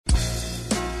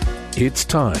It's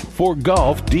time for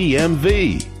Golf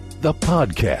DMV, the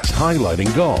podcast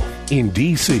highlighting golf in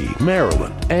D.C.,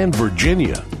 Maryland, and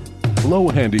Virginia. Low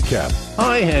handicap,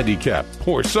 high handicap,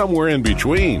 or somewhere in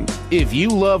between. If you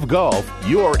love golf,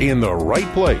 you're in the right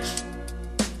place.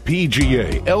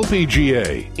 PGA,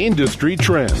 LPGA, industry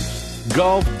trends.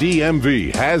 Golf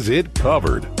DMV has it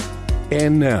covered.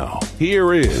 And now,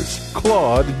 here is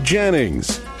Claude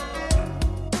Jennings.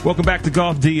 Welcome back to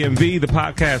Golf DMV, the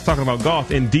podcast talking about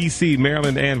golf in D.C.,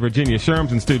 Maryland, and Virginia.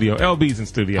 Sherm's in studio. LB's in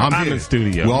studio. I'm in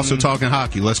studio. We're also talking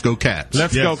hockey. Let's go Cats.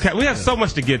 Let's go Cats. We have so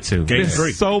much to get to.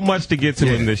 There's so much to get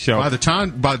to in this show. By the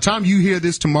time you hear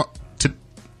this tomorrow,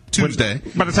 Tuesday.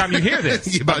 By the time you hear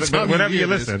this. Whenever you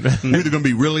listen. You're either going to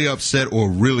be really upset or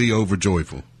really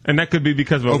overjoyful. And that could be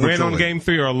because of a win on Game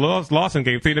 3 or a loss in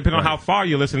Game 3. Depending on how far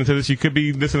you're listening to this, you could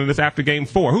be listening to this after Game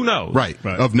 4. Who knows? Right.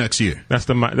 Of next year. That's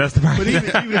the But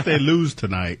even if they lose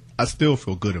tonight, I still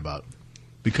feel good about it.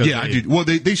 Because I do. Well,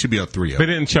 they should be up 3-0. They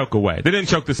didn't choke away. They didn't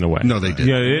choke this in away. No, they didn't.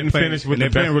 Yeah, they didn't finish with they're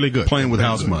playing really good. Playing with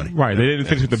house money. Right. They didn't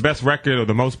finish with the best record or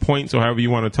the most points or however you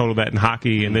want to total that in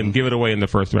hockey and then give it away in the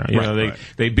first round.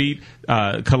 They beat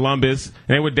Columbus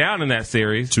and they were down in that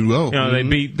series.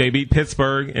 2-0. They beat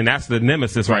Pittsburgh and that's the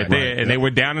nemesis right there. And they were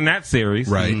down in that series.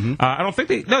 Right. I don't think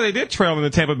they did trail in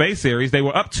the Tampa Bay series. They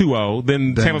were up 2-0.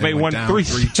 Then Tampa Bay won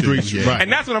 3-2. Right.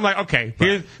 And that's when I'm like, okay,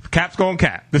 here's Caps going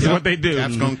Cap. This is what they do.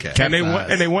 Caps going Cap.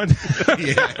 And they won.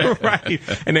 Right.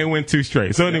 And they win 2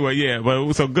 straight. So anyway,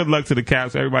 so good luck to the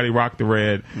Caps. Everybody rock the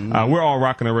red. We're all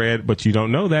rocking the red, but you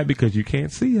don't know that because you can't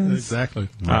see us. Exactly.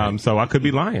 So I could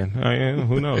be lying.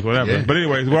 Who knows? Whatever. But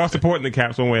anyways, we're all supporting the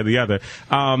Caps one way or the other.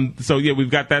 We've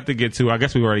got that to get to. I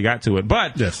guess we've already got to it.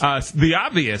 But the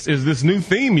obvious is this new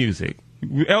theme music.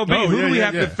 LB, who do we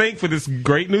have to thank for this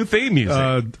great new theme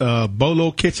music?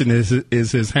 Bolo Kitchen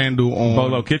is his handle on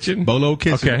Bolo Kitchen? Bolo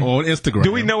Kitchen on Instagram.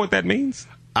 Do we know what that means?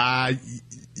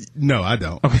 No, I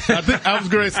don't. Okay. I think I was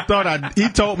going to start. He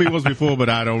told me once before, but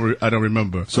I don't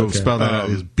remember. So spell that out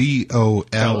is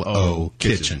BOLO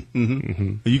Kitchen.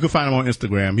 Mm-hmm. You can find him on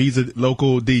Instagram. He's a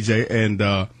local DJ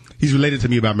and he's related to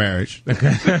me by marriage. Not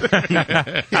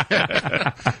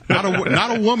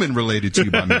a woman related to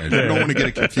you by marriage. You don't want to get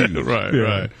it confused.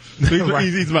 Right. So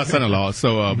he's my son-in-law.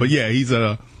 So, but yeah,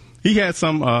 he had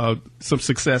some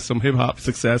success, some hip hop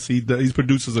success. He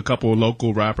produces a couple of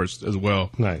local rappers as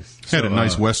well. Nice. Had a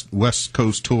nice West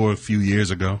Coast tour a few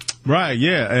years ago. Right.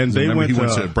 Yeah, and he went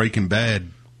to Breaking Bad.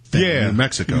 New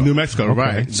Mexico. Okay.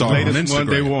 Right. The latest one,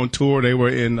 they were on tour. They were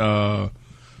in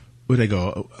where'd they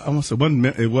go? I almost said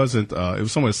it wasn't. It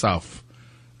was somewhere south.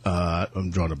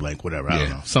 I'm drawing a blank. Whatever. I don't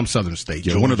know. Some southern state.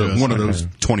 Yeah, one of those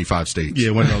 25 states.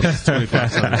 Yeah, one of those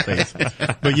 25 southern states.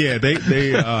 But yeah,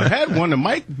 they had one that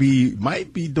might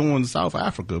be doing South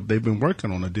Africa. They've been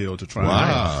working on a deal to try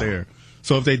and get there.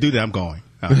 So if they do that, I'm going.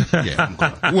 Yeah, I'm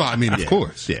going. Well, I mean, of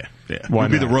course. Yeah. We'll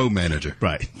be the road manager.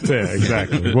 Right. Yeah,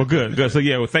 exactly. Well, good. So,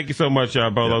 thank you so much,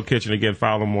 Bolo Kitchen. Again,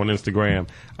 follow him on Instagram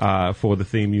for the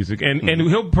theme music. And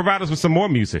he'll provide us with some more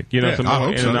music, some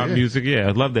more in-and-out music. Yeah,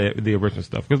 I love the original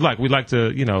stuff. Because, we like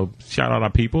to, shout out our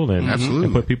people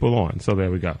and put people on. So,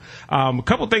 there we go. A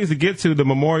couple things to get to. The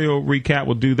Memorial recap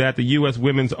will do that. The U.S.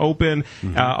 Women's Open.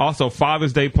 Also,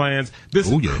 Father's Day plans. This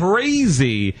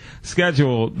crazy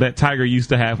schedule that Tiger used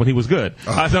to have when he was good.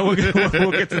 So, we'll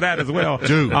get to that as well.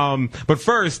 Dude. But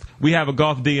first, we have a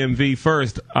Golf DMV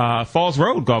first. Falls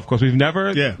Road Golf Course. We've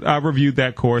never reviewed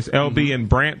that course. LB and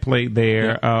Brant played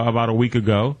there about a week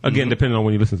ago. Again, depending on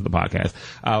when you listen to the podcast.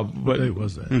 But what day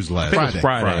was that? It was last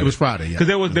Friday. It was Friday, yeah.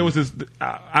 Because there was this,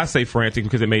 I say frantic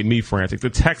because it made me frantic. The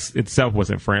text itself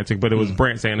wasn't frantic, but it was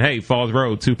Brant saying, hey, Falls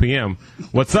Road, 2 p.m.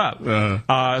 What's up?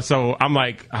 So I'm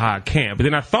like, I can't. But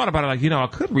then I thought about it, I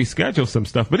could reschedule some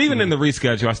stuff. But even in the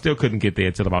reschedule, I still couldn't get there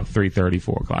until about 3:30,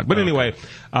 4 o'clock. But anyway,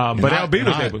 but LB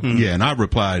was able. Yeah, and I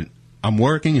replied, I'm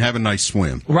working, have a nice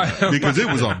swim. Right. Because it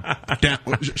was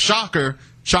shocker,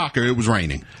 it was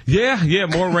raining. Yeah,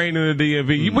 more rain in the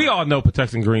DMV. We all know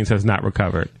Patuxent Greens has not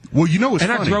recovered. Well, what's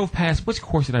funny? I drove past, which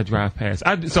course did I drive past?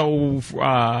 So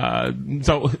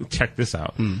check this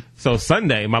out. So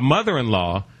Sunday, my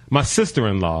mother-in-law, my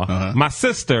sister-in-law, my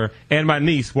sister, and my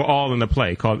niece were all in the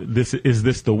play called Is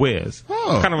This the Wiz?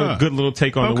 Kind of a good little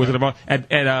take on the Wizard of Oz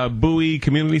at Bowie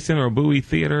Community Center or Bowie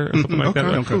Theater or something like that.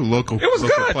 Okay. Local. It was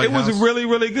good. Playhouse. It was really,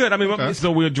 really good. I mean,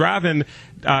 so we were driving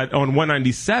on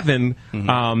 197,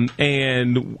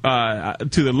 and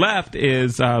to the left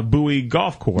is Bowie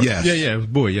Golf Course. Yes. Yeah, it was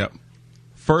Bowie, yep.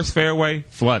 First fairway,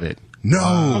 flooded.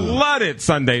 No. Flooded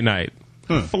Sunday night.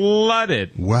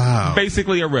 flooded. Wow.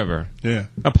 Basically a river. Yeah.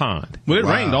 A pond. Well, it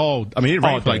rained it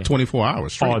rained for like 24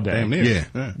 hours straight. All day. Damn near.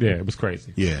 Yeah. Yeah, it was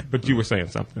crazy. Yeah. But you were saying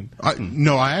something.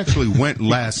 No, I actually went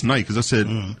last night because I said,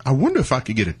 I wonder if I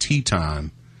could get a tee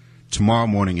time tomorrow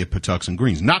morning at Patuxent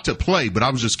Greens. Not to play, but I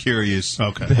was just curious.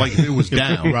 Okay. Like, if it was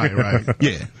down. Right.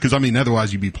 Yeah. Because, I mean,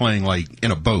 otherwise you'd be playing, like,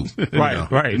 in a boat.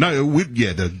 Right. No,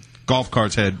 the golf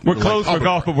carts had... We're closed for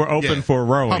golf, but we're open for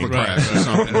rowing. Hovercrafts or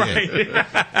something. Right.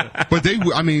 Yeah. But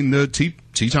the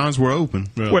tee times were open.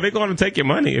 Well, they're going to take your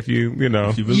money if you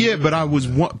know. Yeah, but I was...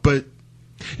 But...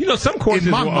 some courses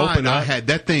in my will mind, open up.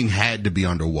 that thing had to be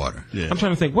underwater. Yeah. I'm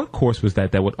trying to think, what course was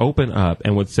that would open up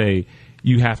and would say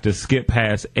you have to skip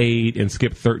past 8 and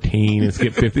skip 13 and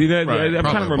skip 15? I'm trying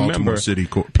to remember. Baltimore City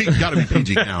course. Got to be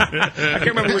PG County. I can't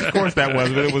remember which course that was,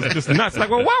 but it was just nuts.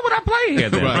 Like, well, why would I play here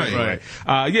then?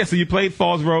 Right. So you played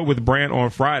Falls Road with Brant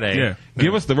on Friday. Yeah.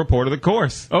 Give us the report of the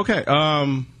course. Okay.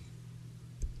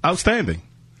 Outstanding.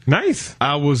 Nice.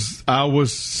 I was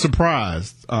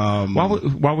surprised.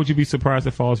 Why would you be surprised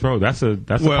at Falls Road? That's a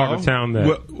part of town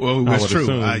that. Well, that's true.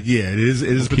 It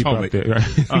is Potomac. Up there,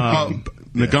 right?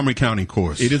 Montgomery County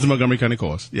course. It is a Montgomery County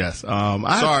course. Yes.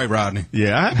 Sorry, Rodney.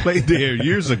 Yeah, I played there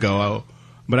years ago,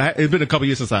 but it's been a couple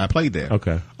years since I played there.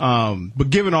 Okay. But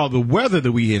given all the weather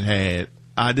that we had,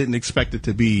 I didn't expect it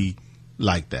to be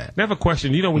like that. I have a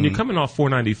question. When you're coming off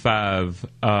 495,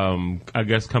 I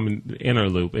guess coming inner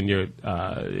loop, and you're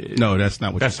no, that's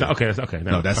not what. That's you not, okay. That's okay.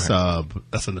 No, that's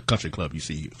in the country club you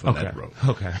see from that road.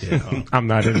 Okay. Yeah, I'm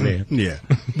not in there. Yeah,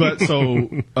 but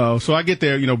so I get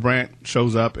there. Brant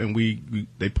shows up, and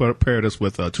they paired us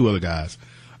with 2 other guys.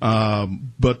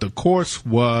 But the course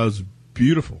was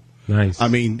beautiful. Nice. I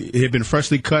mean, it had been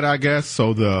freshly cut, I guess.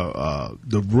 So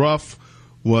the rough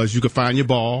was you could find your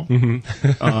ball.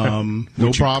 Mm-hmm.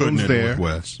 No problems there.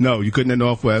 Northwest. No, you couldn't at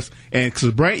Northwest. And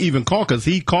because Brant even called, because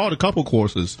he called a couple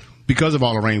courses because of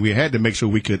all the rain we had to make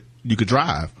sure you could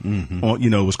drive. Mm-hmm.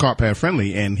 It was cart path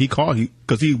friendly, and he called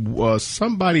because he was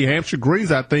somebody Hampshire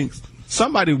Greens, I think.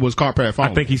 Somebody was cart path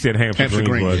only. I think he said Hampshire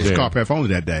Greens was cart path only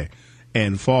that day,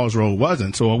 and Falls Road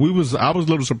wasn't. So I was a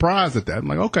little surprised at that. I'm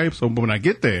like, okay. So when I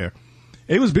get there,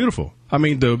 it was beautiful. I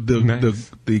mean, the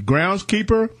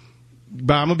groundskeeper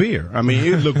buy him a beer. I mean,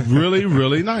 it looked really,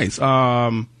 really nice.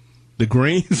 The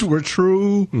greens were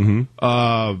true. Mm-hmm.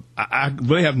 I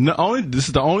really have this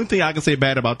is the only thing I can say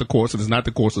bad about the course, and it's not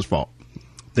the course's fault.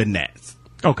 The gnats.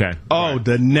 Okay. Oh, right.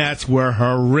 The gnats were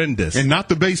horrendous. And not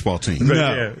the baseball team.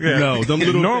 No. Them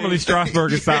little normally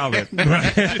Strasburg is solid.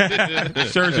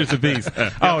 Scherzer's a beast.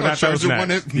 Oh, not those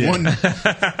gnats. Won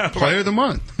Player of the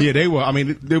Month. Yeah, they were. I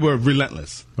mean, they were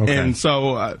relentless. Okay. And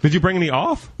so, did you bring any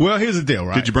off? Well, here's the deal,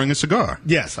 right? Did you bring a cigar?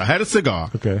 Yes, I had a cigar.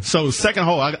 Okay. So the second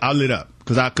hole, I lit up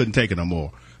because I couldn't take it no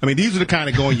more. I mean, these are the kind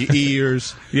of go in your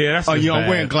ears. Yeah, that's I'm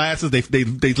wearing glasses.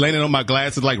 They landed on my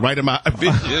glasses, like right in my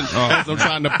vision as I'm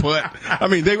trying to put. I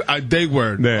mean, they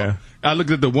were. Yeah. I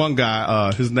looked at the one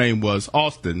guy. His name was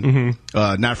Austin,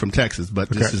 not from Texas, but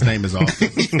his name is Austin.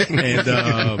 And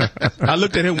I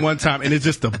looked at him one time, and it's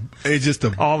just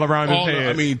all around his head.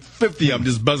 I mean, 50 of them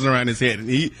just buzzing around his head. And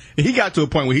he got to a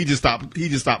point where he just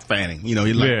stopped fanning. He's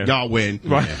like, y'all win.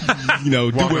 Right.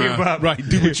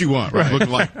 Do what you want. Right. Looking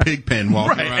like Pigpen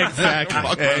walking around.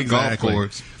 Exactly. Golf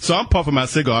course. So I'm puffing my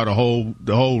cigar the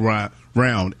whole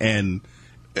round, and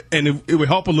it would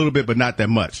help a little bit, but not that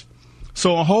much.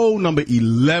 So on hole number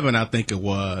 11, I think it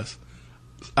was,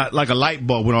 like a light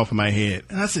bulb went off in my head.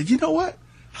 And I said, you know what?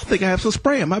 I think I have some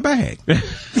spray in my bag. Good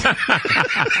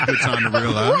time to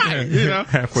realize.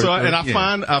 Right. So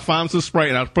I find some spray,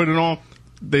 and I put it on.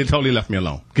 They totally left me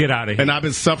alone. Get out of here. And I've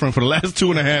been suffering for the last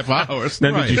 2.5 hours.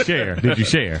 Now, did you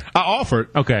share? I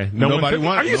offered. Okay. Nobody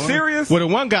wanted. Are you serious? Well, the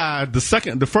one guy,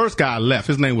 the first guy left.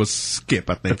 His name was Skip,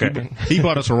 I think. Okay. He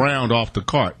brought us around off the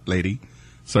cart, lady.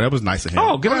 So that was nice of him.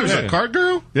 Oh, get out of here. Was that cart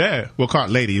girl? Yeah. Well, cart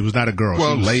lady. It was not a girl.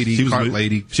 Well, cart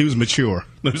lady. She was mature.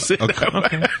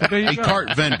 Okay. A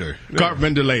cart vendor. Cart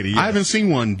vendor lady. Yes. I haven't seen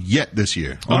one yet this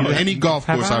year on any golf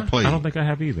course I played. I don't think I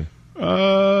have either.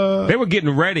 They were getting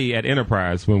ready at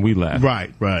Enterprise when we left.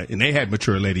 Right. And they had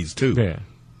mature ladies, too. Yeah.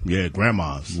 Yeah,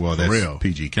 grandmas. Well, that's real.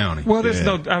 PG County. Well, there's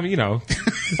no, I mean,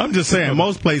 I'm just saying,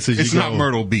 most places it's not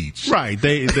Myrtle Beach. Right.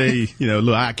 They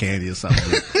little eye candy or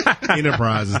something.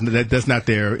 Enterprises, that's not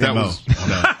their MO.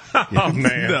 No. Oh,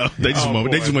 man. No, they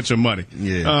just want your money.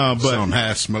 Yeah. But selling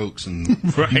half smokes and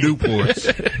Newports.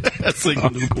 A single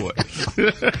Newport.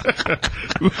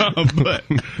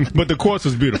 but the course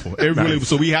was beautiful. It really,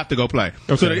 so we have to go play.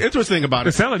 Okay. So the interesting thing about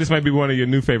it sounds like this might be one of your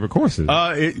new favorite courses.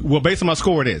 Well, based on my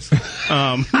score, it is.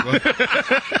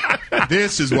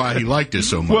 This is why he liked it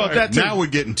so much. Well, now we're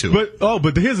getting to it.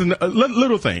 But here's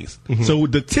little things. Mm-hmm. So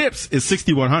the tips is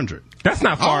 6,100. That's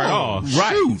not far at all.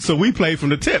 Right. Shoot. So we play from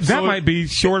the tips. That might be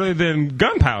shorter than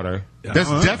Gunpowder.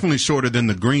 That's definitely shorter than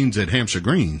the greens at Hampshire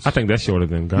Greens. I think that's shorter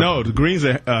than Gunpowder. No, the greens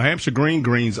at Hampshire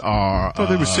greens are. I thought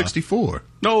they were 64.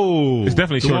 No, it's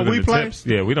definitely shorter than the tips.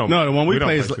 Yeah, we don't. No, the one we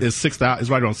play is 6,000. It's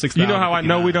right on 6,000. You know how I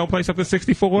know we don't play something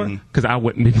 64? Because I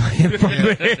wouldn't be playing from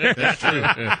there. That's true.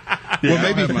 Well,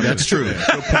 maybe that's true.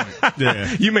 Good point.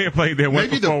 Yeah, you may have played there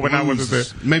once before when I wasn't there.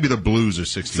 Maybe the Blues are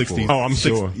 64. Oh, I'm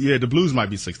sure. Yeah, the Blues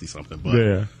might be 60 something. But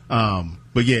yeah.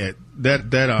 But yeah,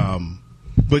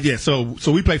 But yeah, so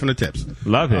we play from the tips.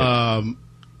 Love it.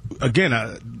 Again,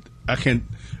 I can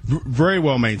very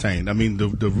well maintained. I mean,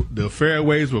 the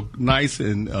fairways were nice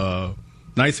and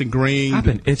green. I've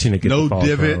been itching to get no the Falls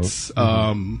divots.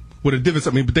 Road. With the divots,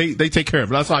 I mean, but they take care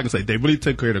of it. That's all I can say. They really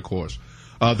take care of the course.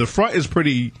 The front is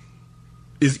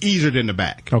easier than the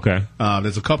back. Okay.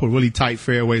 There's a couple really tight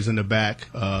fairways in the back.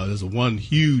 There's one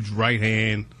huge right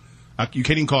hand. You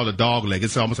can't even call it a dog leg.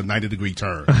 It's almost a 90-degree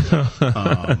turn.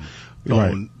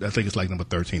 Right. I think it's like number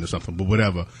 13 or something, but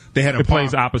whatever. They had it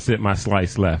plays opposite my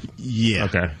slice left. Yeah.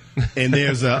 Okay. And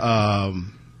there's after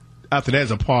that,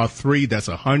 there's a par 3 that's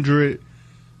 100.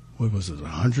 What was it?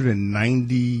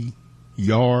 190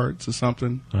 yards or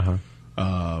something.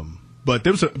 But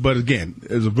again,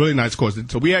 it was a really nice course.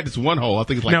 So we had this one hole. I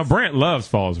think it's like now Brant loves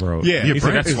Falls Road. Yeah, Brant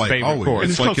that's is his like favorite course.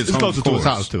 It's closest to his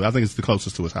house too. I think it's the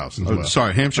closest to his house. As well.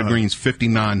 Sorry, Hampshire Greens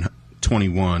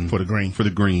 59-21 for the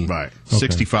green. Right.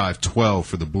 65-12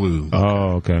 for the blue.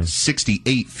 Oh, okay.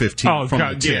 68-15 from the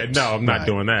tips. Yeah, no, I'm not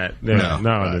doing that. Yeah,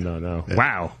 no. Yeah.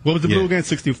 Wow. What was the blue again?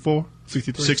 64?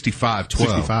 63? 65-12.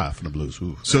 65 for the Blues.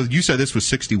 Ooh. So you said this was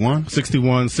 61?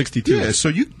 61, 62. Yeah, so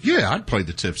I'd play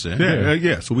the tips then.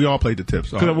 Yeah. So we all played the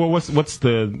tips. Well, what's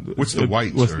the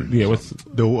white? So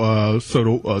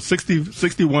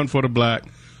 61 for the black.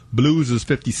 Blues is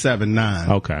 57.9.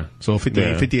 Okay. So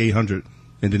 5,800.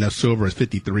 And then that silver is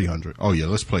 5,300. Oh yeah,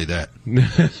 let's play that. we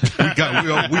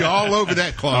all over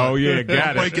that club. Oh yeah,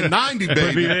 got it. Breaking 90,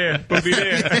 baby. We'll be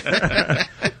there.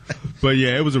 But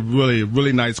yeah, it was a really,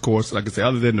 really nice course. Like I said,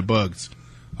 other than the bugs,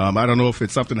 I don't know if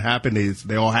it's something happened.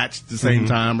 They all hatched at the same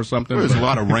time or something. There was a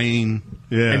lot of rain.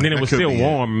 Yeah, and then it was still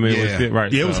warm.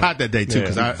 Right. Yeah, it was hot that day too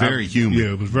because very humid.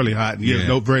 Yeah, it was really hot.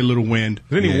 And very little wind. Is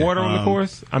there any water on the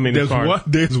course? I mean,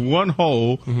 there's one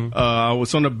hole. I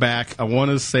was on the back. I want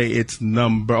to say it's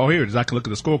number. Oh, here it is. I can look at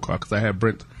the scorecard because I have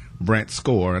Brent's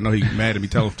score. I know he's mad at me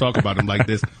talk about him like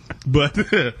this, but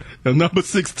number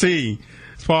 16.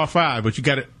 It's par 5, but you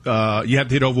got it. You have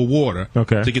to hit over water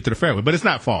to get to the fairway, but it's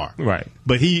not far. Right.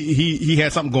 But he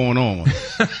had something going on,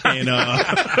 and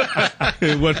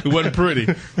it wasn't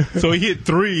pretty. So he hit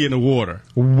 3 in the water.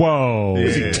 Whoa!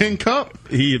 Was he 10 cup?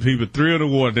 He was 3 in the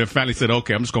water. Then finally said,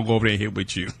 "Okay, I'm just gonna go over there and hit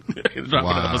with you." Drop it on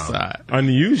the other side.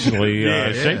 Unusually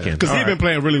shaken because he'd been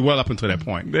playing really well up until that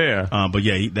point. Yeah. But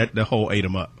yeah, that hole ate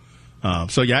him up.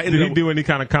 So yeah, did he do any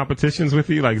kind of competitions with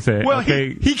you? Like I said, well,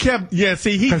 he kept. Yeah,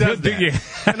 see, he does that. Yeah.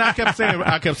 And I kept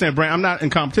saying, Brent, I'm not in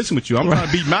competition with you. I'm trying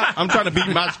to beat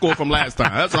my score from last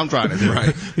time. That's what I'm trying to do.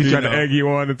 Right. He's trying to egg you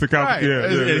on into competition.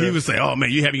 Right. Yeah. And he would say, "Oh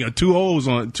man, you having two holes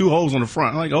on the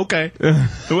front." I'm like, okay,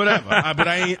 whatever. But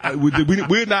I ain't.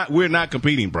 We're not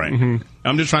competing, Brent. Mm-hmm.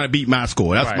 I'm just trying to beat my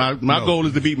score. That's my goal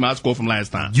is to beat my score from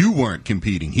last time. You weren't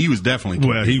competing. He was definitely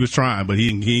competing. Well, he was trying, but he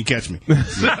didn't catch me.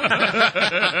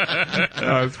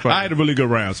 I had a really good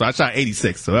round, so I shot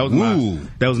 86. So that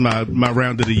was my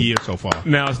round of the year so far.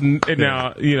 Now,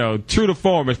 true to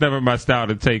form, it's never my style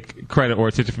to take credit or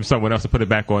attention from someone else and put it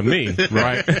back on me,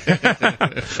 right?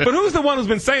 But who's the one who's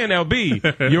been saying,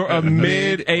 LB, you're a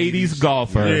mid-80s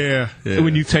golfer? Yeah.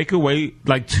 When you take away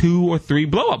like 2 or 3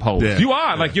 blow-up holes, you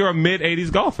are like you're a mid-80s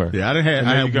golfer. Yeah, I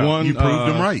had one. You proved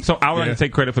him right. So I would like to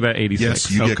take credit for that 86. Yes,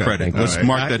 you get credit. Let's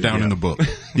mark that down in the book.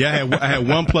 Yeah, I had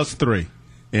 1 plus 3.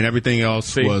 And everything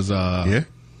else was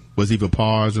either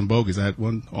pars and bogeys. I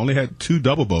only had 2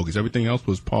 double bogeys. Everything else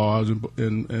was pars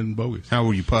and bogeys. How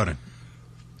were you putting?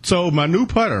 So my new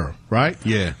putter, right?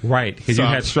 Yeah, right. Because you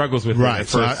had struggles with it at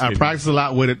so first. I practiced a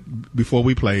lot with it before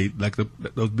we played. Like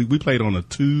we played on a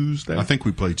Tuesday. I think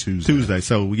we played Tuesday.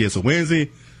 So so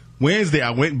Wednesday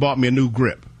I went and bought me a new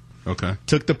grip. Okay.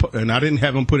 And I didn't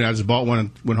have them put it. I just bought one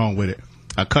and went home with it.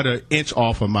 I cut 1 inch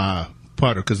off of my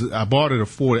putter because I bought it a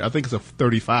 40. I think it's a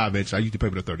 35 inch. I usually play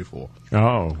with a 34.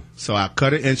 Oh, so I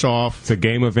cut an inch off. It's a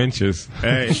game of inches.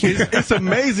 Hey, it's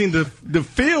amazing the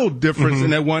field difference in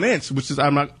that 1 inch, which is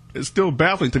it's still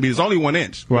baffling to me. It's only 1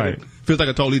 inch. Right. It feels like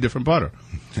a totally different putter.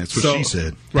 That's what she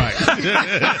said. Right.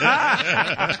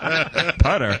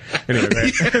 Putter.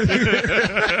 Anyway,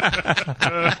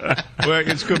 well,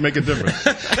 inch could make a difference.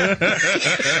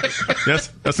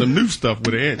 That's some new stuff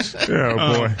with an inch. Oh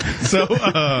boy. So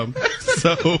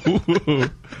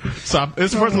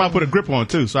it's the first time I put a grip on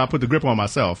too. So I put the grip on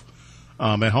myself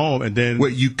at home, and then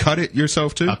Wait, you cut it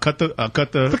yourself too? I cut the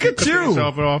Look at you.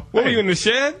 off. What were you in the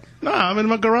shed? Nah, I'm in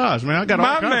my garage, man. I got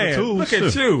all kinds of tools. Look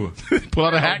at you. Pull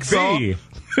out a hacksaw.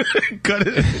 Cut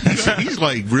it. He's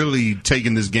like really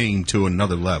taking this game to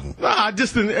another level. Nah, I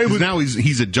just didn't. It was, now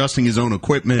he's adjusting his own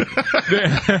equipment,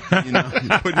 putting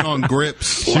on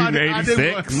grips. well, Shooting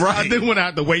 86. I didn't want to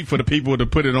have to wait for the people to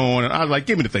put it on. I was like,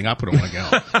 give me the thing. I put it on like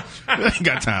I ain't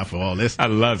got time for all this. I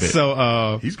love it.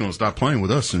 So he's gonna stop playing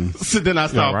with us, and so then I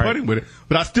started putting with it,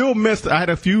 but I still missed. I had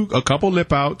a couple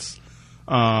lip outs.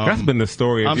 That's been the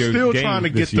story of I'm your still game trying to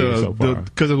get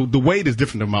because the weight is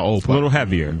different than my old putt. a little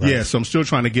heavier. Right? Yeah, so I'm still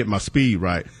trying to get my speed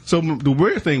right. So the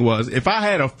weird thing was, if I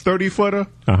had a 30-footer,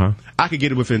 I could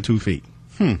get it within 2 feet.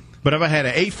 But if I had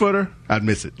an 8-footer, I'd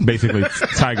miss it. Basically,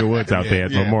 Tiger Woods out there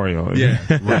at Memorial. Yeah,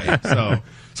 right.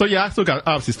 So yeah, I still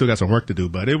got some work to do,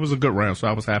 but it was a good round, so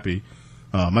I was happy.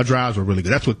 My drives were really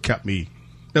good. That's what kept me.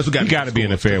 That's what got me. You got to be in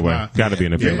the fairway. Got to be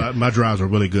in the fairway. Yeah, my drives were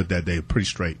really good that day. Pretty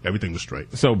straight. Everything was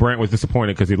straight. So Brant was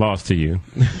disappointed because he lost to you.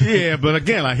 Yeah, but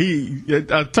again,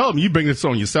 I told him, you bring this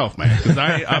on yourself, man. Because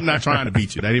I'm not trying to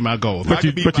beat you. That ain't my goal. But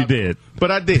you did. But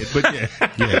I did. But yeah.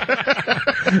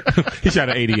 He shot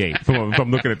an 88. If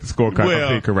I'm looking at the scorecard, if I'm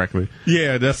thinking correctly.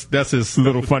 Yeah, that's his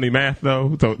little funny math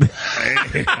though. So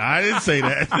I didn't say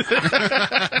that.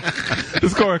 The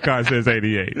scorecard says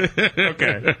 88.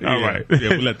 Okay, all right. Yeah,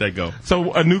 we'll let that go.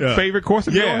 So a new favorite course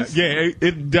of yours? Yeah,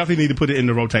 it definitely need to put it in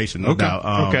the rotation. No doubt.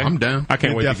 Okay, I'm down. I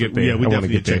can't wait to get there. Yeah, we definitely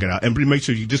get check it out, and make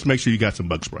sure you got some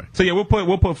bug spray. So yeah, we'll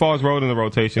put Falls Road in the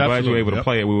rotation. Absolutely. Glad you were able to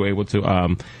play it. We were able to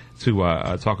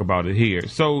talk about it here.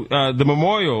 So the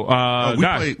Memorial,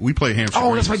 we play Hampshire.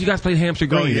 Oh, that's right. You guys played Hampshire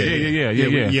Green.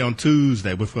 Yeah. On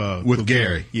Tuesday with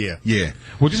Gary. Yeah.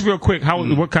 Well, just real quick,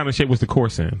 what kind of shape was the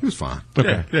course in? It was fine.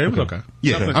 Okay. Yeah, it was okay.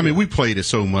 Yeah, I mean, we played it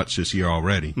so much this year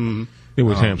already. Mm-hmm. It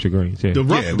was Hampshire Greens. Yeah.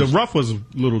 The rough was a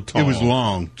little tall. It was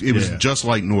long. It was just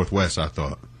like Northwest, I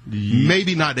thought.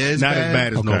 Maybe not as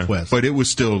bad as Northwest, but it was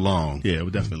still long. Yeah, it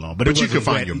was definitely long. But you could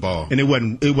find your ball, and it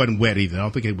wasn't wet either. I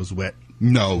don't think it was wet.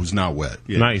 No, it was not wet.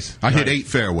 Yeah. Nice. I hit 8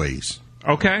 fairways.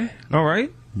 Okay, all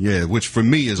right. Yeah, which for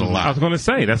me is a lot. I was going to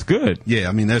say that's good. Yeah,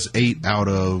 I mean that's 8 out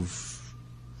of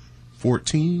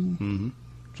 14,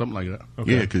 something like that.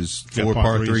 Okay. Yeah, because 4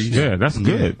 par 3s. Yeah, that's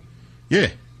good. Yeah,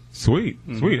 sweet.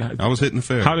 I was hitting the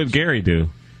fairways. How did Gary do?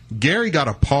 Gary got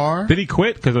a par. Did he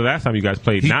quit? Because the last time you guys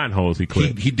played 9 holes, he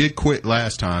quit. He did quit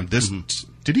last time.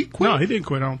 Did he quit? No, he didn't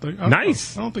quit. I don't think.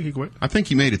 Nice. I don't think he quit. I think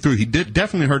he made it through. He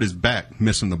definitely hurt his back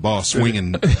missing the ball,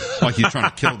 swinging like he's trying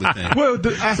to kill the thing. Well,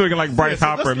 swinging like Bryce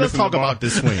Hopper. Let's talk about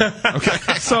this swing.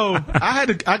 Okay. So I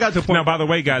got to the point. Now, by the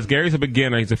way, guys, Gary's a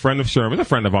beginner. He's a friend of Sherman's, a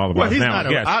friend of all of us. He's now,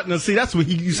 not. No, see, that's what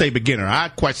you say beginner. I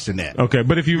question that. Okay,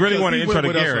 but if you really want to intro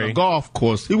to Gary, on a golf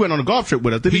course. He went on a golf trip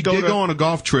with us. He did go on a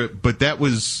golf trip, but that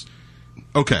was.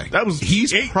 Okay. That was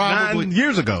probably 9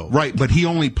 years ago. Right, but he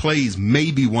only plays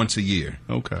maybe once a year.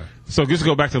 Okay. So just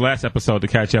go back to the last episode to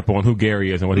catch up on who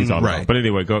Gary is and what he's all about. But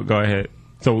anyway, go ahead.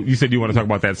 So you said you want to talk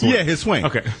about that swing. Yeah, his swing.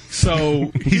 Okay. So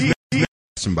he's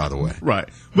by the way. Right.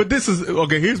 But this is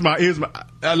okay, here's my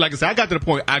like I said, I got to the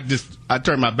point I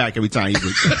turned my back every time he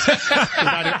was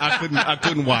I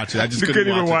couldn't watch it. I just couldn't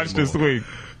even watch the swing.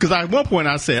 Because at one point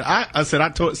I said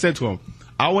to him,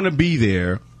 I want to be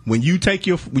there when you take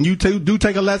do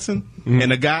take a lesson,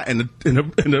 and the guy and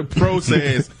the pro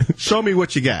says, "Show me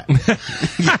what you got."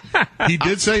 He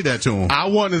did say that to him. I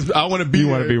want to be. You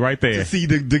want to be right there to see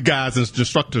the guys'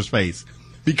 instructor's face,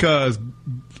 because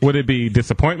would it be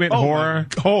disappointment, horror?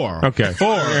 Horror. Okay.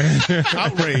 Horror.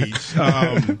 Outrage.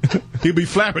 He'd be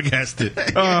flabbergasted. Put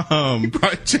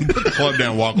the club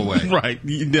down, walk away. Right.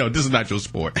 This is not your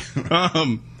sport.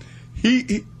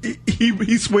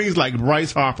 He swings like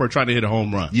Bryce Harper trying to hit a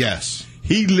home run. Yes.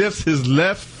 He lifts his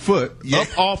left foot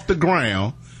up off the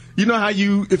ground. You know how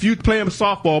if you playing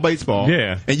softball, baseball,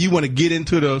 and you want to get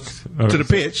into the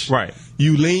pitch, right?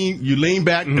 You lean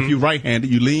back. If you're right-handed,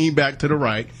 you lean back to the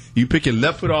right. You pick your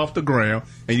left foot off the ground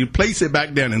and you place it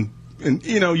back down, and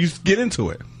you get into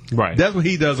it. Right. That's what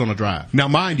he does on the drive. Now,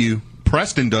 mind you,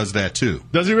 Preston does that too.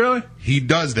 Does he really? He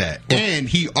does that, and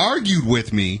he argued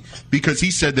with me because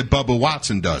he said that Bubba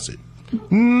Watson does it.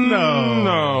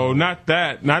 No, not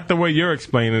that. Not the way you're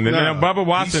explaining it. No. Now, Bubba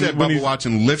Watson. He said Bubba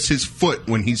Watson lifts his foot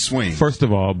when he swings. First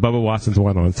of all, Bubba Watson's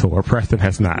went on tour. Preston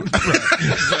has not.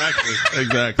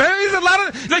 Exactly. There's a lot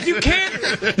of like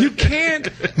you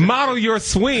can't model your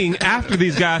swing after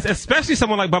these guys, especially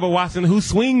someone like Bubba Watson who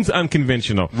swings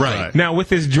unconventional. Right. Now with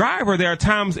his driver, there are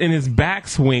times in his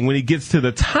backswing when he gets to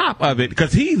the top of it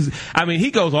because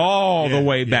he goes all the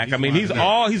way back. He's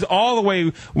all the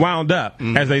way wound up,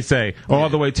 as they say, all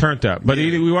the way turned up. But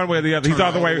we one way or the other. He's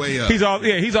all the way up.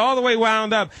 He's all the way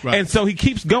wound up, and so he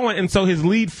keeps going, and so his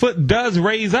lead foot does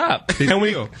raise up. His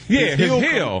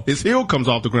heel comes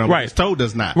off the ground, but his toe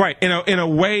does not. Right, in a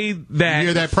way that you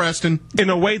hear that, Preston? In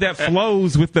a way that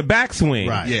flows with the backswing.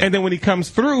 Right. Yeah. And then when he comes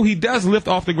through, he does lift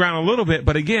off the ground a little bit,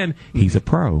 but again, he's a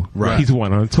pro. Right. He's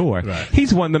won on tour. Right.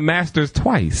 He's won the Masters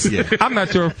twice. Yeah. I'm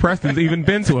not sure if Preston's even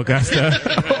been to Augusta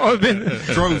or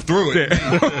Drove through it.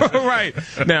 Right.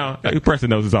 Now, Preston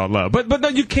knows it's all love. But no,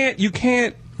 you can't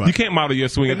model your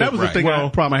swing. And that was the thing.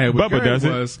 Problem I had with Bubba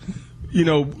Gary was,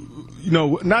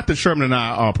 not that Sherman and I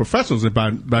are professionals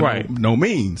by no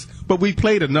means, but we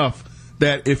played enough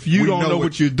that if you don't know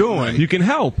what you're doing, you can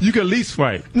help. You can at least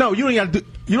No, you don't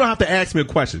have to ask me a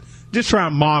question. Just try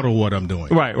and model what I'm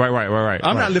doing. Right.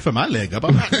 I'm not lifting my leg up.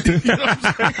 I'm not,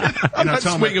 I'm not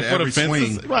swinging for the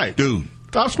fences. Swing, right, dude.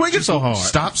 Stop swinging so hard.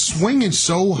 Stop swinging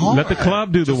so hard. Let the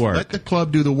club do the work. Let the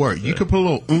club do the work. You can put a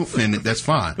little oomph in it. That's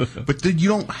fine. But then you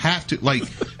don't have to,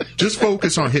 just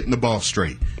focus on hitting the ball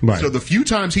straight. Right. So the few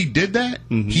times he did that,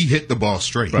 he hit the ball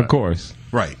straight. Of course.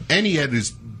 Right. And he had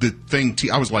the thing,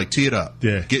 I was like, tee it up.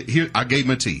 Yeah. Get here. I gave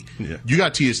him a tee. Yeah. You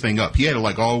got to tee his thing up. He had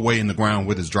it all the way in the ground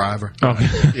with his driver. Oh.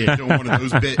 Yeah. One of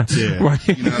those bits. Yeah. Right.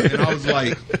 And I was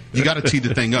like, you got to tee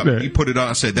the thing up. Yeah. He put it on.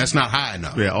 I said, that's not high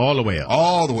enough. Yeah, all the way up.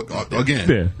 All the way again.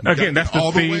 Yeah. Again, that's the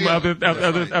all theme way of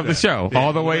the show. Yeah.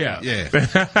 All the way up. Yeah.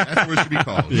 That's what it should be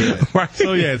called. Yeah. Right.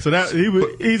 So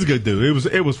that he's a good dude.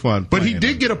 It was fun. But he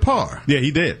did get a par. Yeah,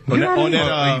 he did. On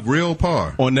that real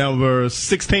par. On number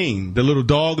 16, the little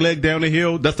dog leg down the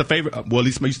hill. That's the favorite. Well,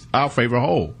 at least our favorite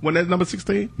hole. Wasn't that number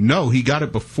 16? No, he got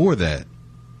it before that.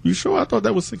 You sure? I thought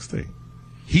that was 16.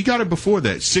 He got it before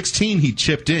that. 16, he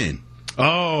chipped in.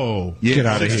 Oh, yeah. Get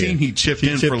out of 16, here. he chipped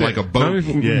in for a boat.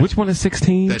 Yeah. Which one is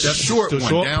 16? That short one.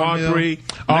 Short par 3.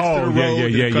 Oh,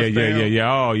 yeah.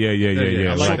 Oh,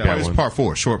 yeah. Short Like par that is one. par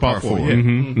 4. Short par 4. Yeah.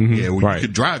 Yeah, well, Right. you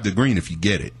could drive the green if you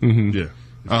get it. Yeah.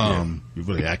 You're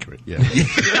really accurate. Yeah.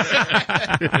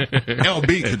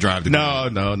 LB could drive the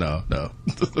green. No.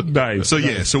 Nice.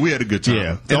 So we had a good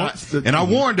time. Yeah. And I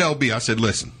warned LB. I said,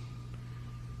 listen,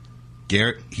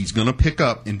 Garrett, he's going to pick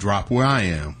up and drop where I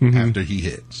am after he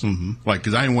hits.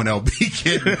 Because I didn't want LB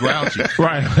getting grouchy.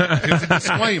 Right. It's a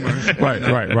disclaimer.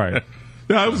 Right.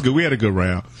 No, it was good. We had a good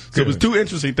round. So it was two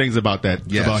interesting things about that,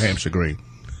 about Hampshire Green.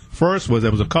 First was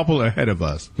there was a couple ahead of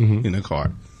us in the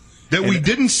cart. That we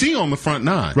didn't see on the front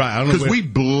nine. Right. Because we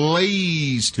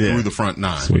blazed through the front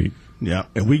nine. Sweet. Yeah.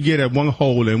 And we get at one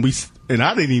hole, and I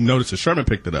didn't even notice that Sherman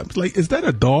picked it up. It's like, is that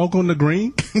a dog on the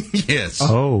green? Yes.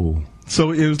 Oh.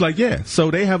 So it was like,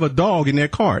 so they have a dog in their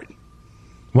cart.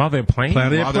 While they're playing? While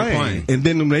they're playing. And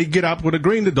then when they get out with the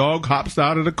green, the dog hops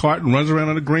out of the cart and runs around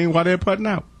on the green while they're putting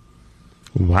out.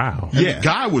 Wow. And the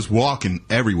guy was walking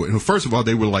everywhere. First of all,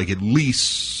 they were at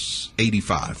least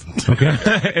 85. Okay.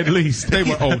 At least. They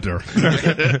were older.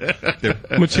 They're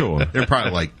mature. They're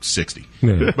probably 60.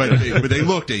 Yeah. But they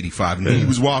looked 85. And he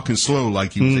was walking slow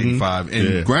like he was 85.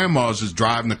 And Grandma's just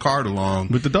driving the cart along.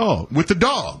 With the dog.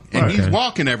 And he's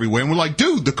walking everywhere. And we're like,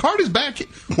 dude, the cart is back.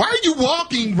 Why are you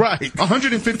walking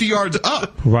 150 yards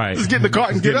up? Right. Just get in the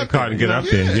cart and get up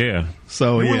there. Yeah.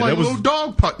 So we're like that was little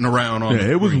dog putting around on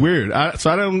it was weird. I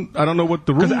don't know what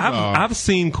the rules are. I've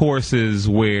seen courses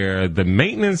where the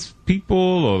maintenance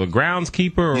people or the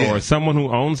groundskeeper or someone who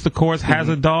owns the course has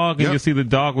a dog, and you see the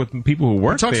dog with people who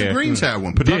work there. Patuxent Greens had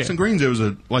one. Patuxent Greens, there was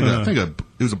it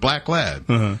was a black lab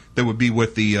that would be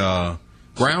with the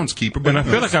groundskeeper. But and I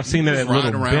feel like I've seen that at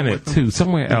Little Bennett too,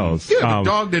 somewhere else. Yeah, the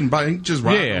dog didn't bite; he just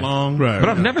riding along. Right, but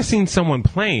I've never seen someone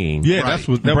playing. Yeah, that's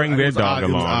what bring their dog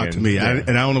along. It was odd to me, and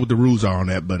I don't know what the rules are on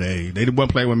that. But they didn't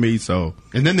play with me, so.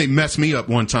 And then they messed me up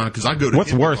one time because I go to.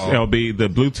 What's worse, LB, the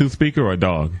Bluetooth speaker or a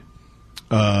dog?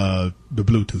 The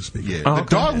Bluetooth speaker. Yeah, the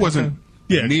dog wasn't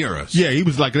near us. Yeah, he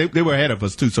was they were ahead of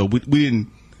us too, so we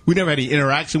didn't. We never had any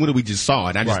interaction with it. We just saw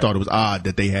it. I just thought it was odd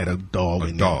that they had a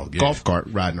dog golf cart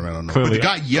riding around on the But the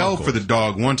guy yelled for the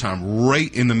dog one time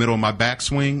right in the middle of my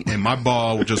backswing, and my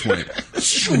ball just went.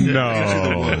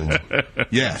 No.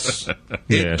 Yes.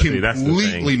 It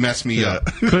completely messed me up.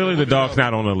 Clearly the dog's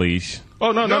not on a leash.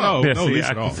 Oh, no. Yeah, no leash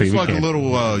at all. It's like a little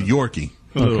Yorkie.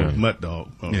 A little mutt dog,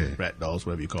 rat dogs,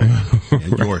 whatever you call them.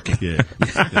 Yorkie. Yeah.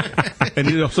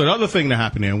 And so the other thing that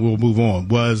happened, and we'll move on,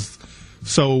 was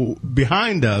so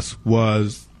behind us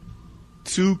was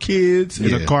 2 kids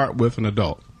in a cart with an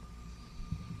adult.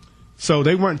 So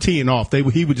they weren't teeing off. They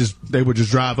would just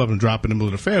drive up and drop in the middle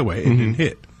of the fairway and then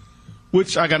hit,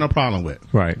 which I got no problem with.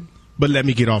 Right. But let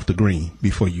me get off the green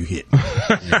before you hit. We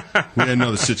had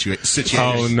another situation.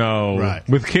 Oh, no. Right.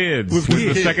 With kids. With This kids.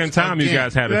 is the second time you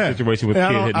guys had a situation with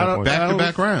kids hitting up on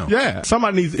Back-to-back round. Yeah.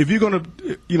 Somebody needs, if you're going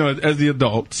to, as the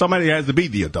adult, somebody has to be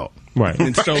the adult. Right.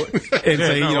 And so, say,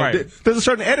 there's a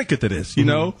certain etiquette to this,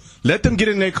 Let them get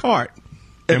in their cart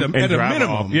at a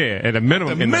minimum. At a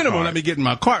minimum. Let me get in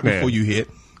my cart before you hit.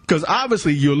 Because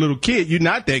obviously you're a little kid, you're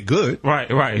not that good. Right.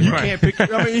 You can't pick.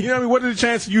 What are the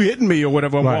chances of you hitting me or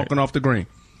whatever? I'm walking off the green.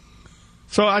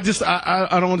 So I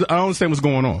don't understand what's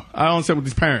going on. I don't understand what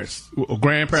these parents or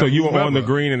grandparents. So you were on the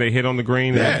green and they hit on the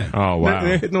green. Yeah. Oh wow.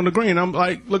 They're hitting on the green. I'm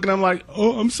like looking. I'm like,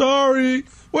 oh, I'm sorry.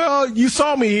 Well, you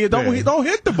saw me here. Don't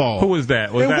hit the ball. Who was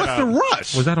that? What's the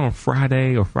rush? Was that on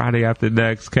Friday or Friday after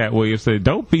next? Cat Williams said,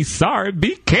 "Don't be sorry.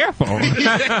 Be careful." I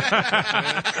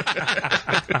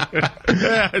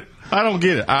don't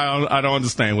get it. I don't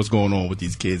understand what's going on with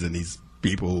these kids and these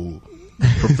people who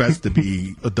profess to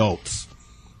be adults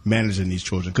managing these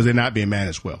children because they're not being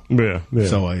managed well. Yeah.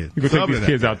 So you can take these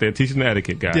kids out there, teaching the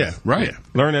etiquette, guys. Yeah, right. Yeah.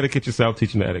 Learn etiquette yourself,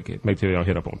 teaching the etiquette. Make sure they don't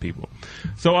hit up on people.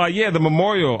 So, the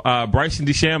Memorial, Bryson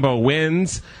DeChambeau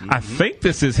wins. I think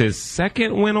this is his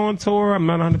second win on tour. I'm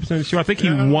not 100% sure. I think he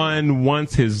won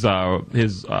once his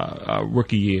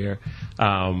rookie year.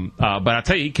 But I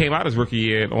tell you, he came out his rookie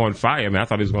year on fire. I mean, I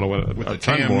thought he was going to win with a the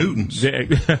ton Cam more. Newtons. Yeah,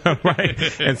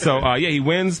 right. And so, he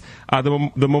wins the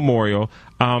Memorial.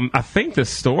 I think the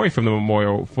story from the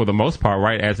Memorial, for the most part,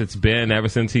 right, as it's been ever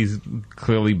since he's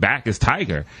clearly back, is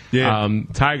Tiger. Yeah.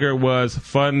 Tiger was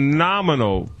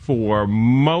phenomenal for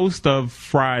most of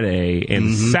Friday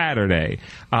and Saturday.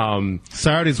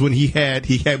 Saturday's when he had.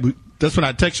 That's when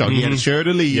I text y'all. He had a share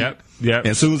to lead. Yep. And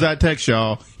as soon as I text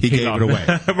y'all, he gave it away.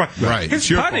 Right.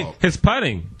 His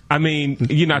putting. I mean,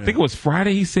 I think it was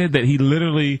Friday. He said that he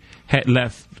literally had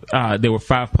left. There were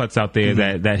 5 putts out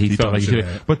there that he felt like he should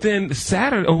have. But then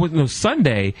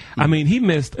Sunday, I mean, he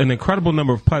missed an incredible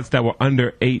number of putts that were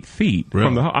under 8 feet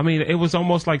from the hole. I mean, it was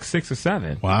almost like 6 or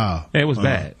 7. Wow. It was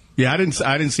bad. Yeah, I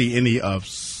didn't see any of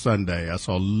Sunday. I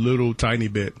saw a little tiny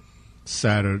bit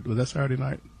Saturday. Was that Saturday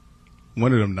night?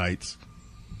 One of them nights.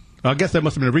 I guess that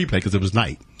must have been a replay because it was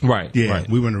night. Right. Yeah. Right.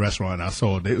 We were in the restaurant. And I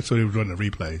saw they were doing the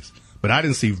replays, but I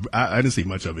didn't see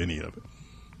much of any of it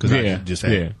because I just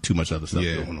had too much other stuff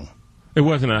going on. It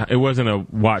wasn't a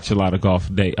watch a lot of golf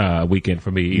day weekend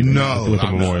for me either. No, with the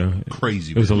Memorial.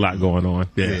 Crazy. There was a lot going on.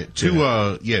 Yeah.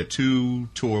 Two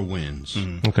tour wins.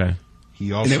 Okay.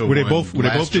 He also were they both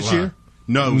this year?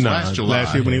 No, it was last July.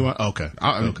 Last year when he won. Okay.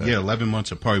 Yeah, 11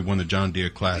 months apart. He won the John Deere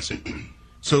Classic.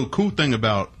 So, cool thing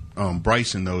about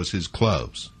Bryson though is his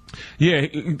clubs. Yeah,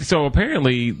 so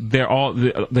apparently they're all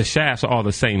the shafts are all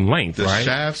the same length, right? The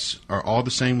shafts are all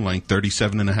the same length,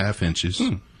 37.5 inches.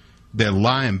 Their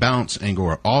lie and bounce angle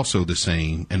are also the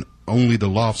same, and only the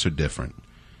lofts are different.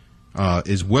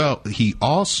 As well, he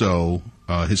also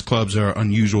his clubs are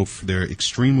unusual for their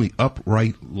extremely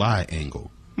upright lie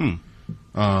angle.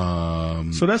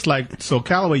 So that's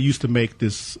Callaway used to make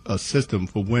this system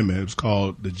for women. It was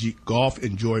called the Golf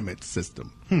Enjoyment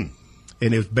System, and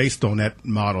it was based on that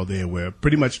model there, where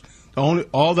pretty much all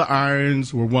the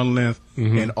irons were one length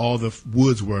and all the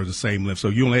woods were the same length. So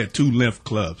you only had 2 length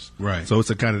clubs, right? So it's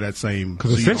a kind of that same.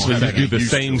 Because essentially you do the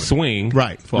same swing,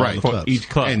 right? For each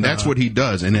club, and that's what he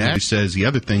does. And it actually says the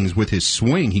other thing is with his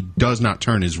swing, he does not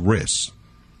turn his wrists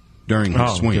during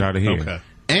his swing. Get out of here. Okay.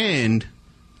 And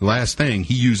last thing,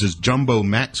 he uses Jumbo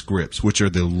Max grips, which are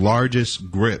the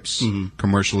largest grips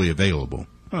commercially available.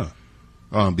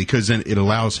 Because then it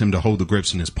allows him to hold the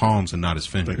grips in his palms and not his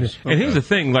fingers. And here's the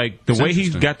thing, the way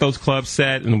he's got those clubs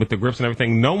set and with the grips and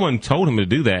everything, no one told him to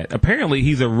do that. Apparently,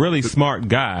 he's a really smart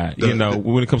guy,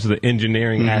 when it comes to the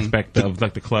engineering aspect of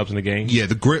the clubs and the game. Yeah,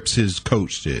 the grips his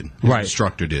coach did. His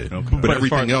instructor did. Okay. But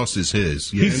everything else is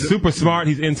his. Yeah. He's super smart.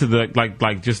 He's into the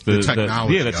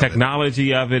technology. The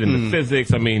technology of it and the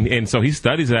physics. I mean, and so he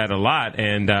studies that a lot.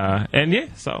 And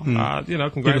congratulations.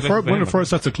 One of the first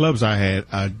sets of clubs I had,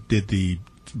 I did the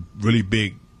really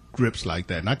big grips like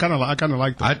that, and I kind of like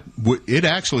that. It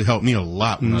actually helped me a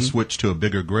lot when I switched to a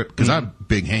bigger grip because I have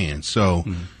big hands. So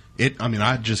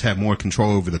I just had more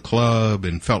control over the club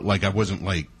and felt like I wasn't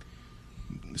I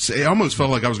almost felt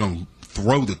like I was going to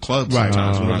throw the club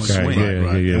sometimes when I swing.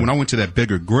 Yeah. And when I went to that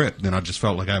bigger grip, then I just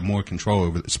felt like I had more control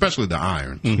over, especially the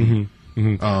irons.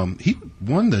 He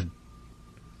won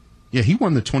Yeah, he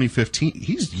won the 2015.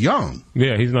 He's young.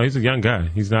 Yeah, he's a young guy.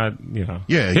 He's not, Yeah,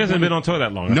 he hasn't been on tour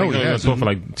that long. No, I think he was on tour for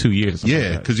like 2 years.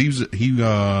 Yeah, because he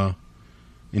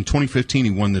in 2015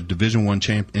 he won the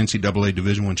NCAA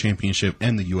Division I championship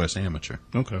and the U.S. Amateur.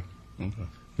 Okay.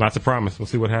 Lots of promise. We'll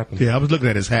see what happens. Yeah, I was looking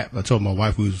at his hat. I told my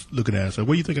wife who was looking at it, I said,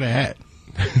 what do you think of that hat?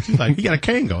 She's like, he got a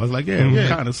Kango. I was like, yeah,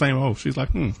 kind of the same old. She's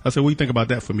like, I said, what do you think about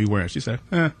that for me wearing? She said,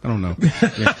 I don't know.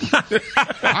 Yeah.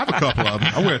 I have a couple of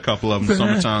them. I wear a couple of them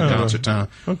summertime, concert time.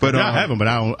 Okay. But I have them, but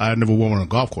I never wore one on a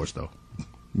golf course, though.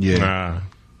 Yeah.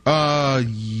 I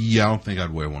don't think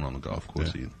I'd wear one on the golf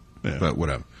course either. Yeah. But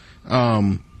whatever.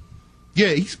 Him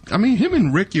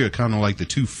and Ricky are kind of like the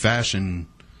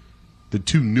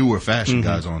two newer fashion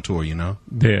guys on tour, Yeah.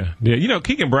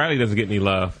 Keegan Bradley doesn't get any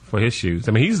love for his shoes.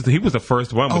 I mean, he was the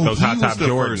first one with those high top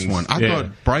Jordans. First one. I thought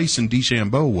Bryson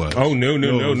DeChambeau was. Oh no!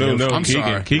 I'm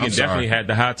sorry. Keegan definitely had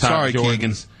the high top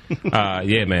Jordans.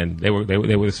 Yeah, man, they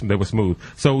were smooth.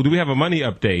 So, do we have a money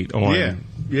update on?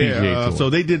 PGA Tour? So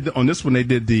they did on this one. They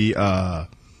did the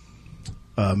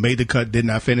made the cut, did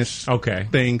not finish. Okay.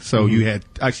 Thing. So you had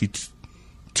actually.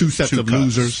 Two sets of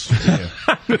losers. Yeah.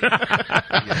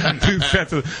 Two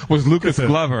sets was Lucas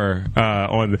Glover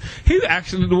on. He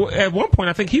actually at one point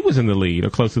I think he was in the lead or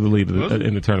close to the lead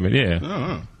in the tournament.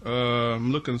 Yeah.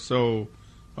 I'm looking. So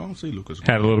I don't see Lucas.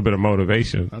 Had a little bit of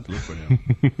motivation. I have to look for him.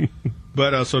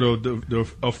 But so the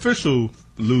official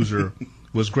loser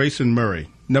was Grayson Murray.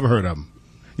 Never heard of him.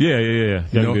 Yeah.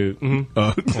 Young dude. On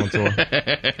tour.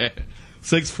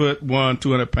 6'1",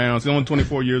 200 pounds. He's only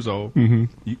 24 years old.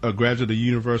 A graduate of the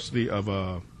University of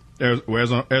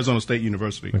Arizona State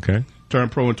University. Okay.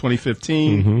 Turned pro in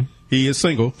 2015. He is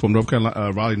single from North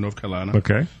Carolina, Raleigh, North Carolina.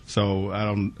 Okay. So I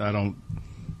don't.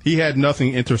 He had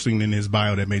nothing interesting in his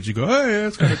bio that made you go, "Hey,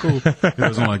 that's kind of cool." It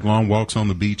wasn't like long walks on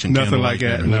the beach and nothing like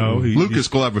that. No. Lucas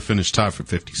Glover finished tied for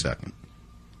 52nd.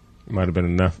 Might have been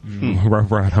enough.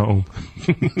 Rough ride home.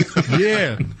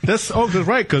 Yeah, that's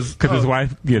right because his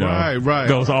wife,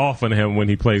 goes off on him when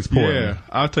he plays poorly. Yeah,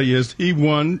 I'll tell you, he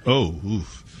won.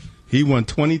 He won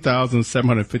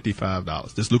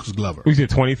 $20,755. This Lucas Glover. You said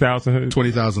 $20,000?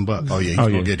 $20,000. Oh yeah, he's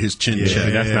gonna get his chin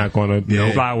check. That's not going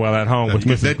to fly well at home with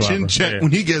Mrs. That Glover. Chin check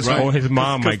when he gets home. Or his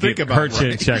mom might get her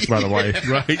chin checked by the wife.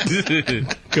 Right.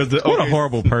 What a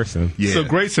horrible person. Yeah. So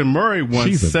Grayson Murray won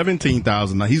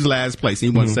 $17,000. He's last place. He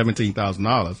won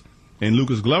 $17,000. And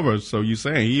Lucas Glover, so you're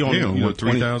saying he only won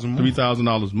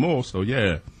 $3,000 more. So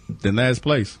yeah, than last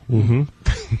place.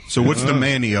 So what's the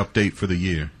Manny update for the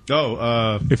year?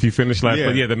 If you finish last,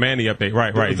 the Manny update,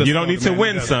 right. You don't need to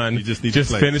win, son. You just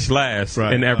finish last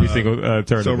in every single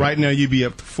tournament. So right now you'd be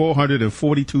up to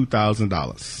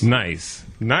 $442,000. Nice.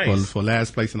 For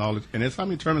last place in all, and it's how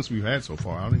many tournaments we've had so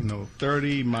far? I don't even know.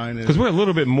 30 minus. Because we're a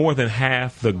little bit more than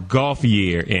half the golf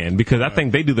year in. Because I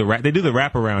think they do the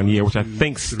wraparound year, which I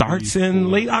think starts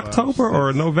in late October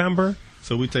or November.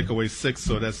 So we take away 6,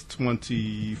 so that's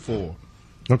 24.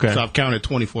 Okay. So I've counted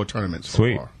 24 tournaments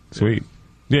so far. Sweet.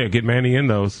 Yeah, get Manny in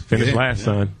those. Finish last,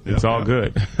 son. It's all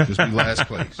good. Just be last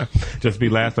place. Just be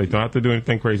last place. Don't have to do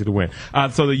anything crazy to win.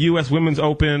 So the U.S. Women's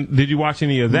Open, did you watch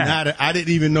any of that? I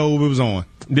didn't even know it was on.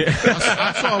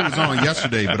 I saw it was on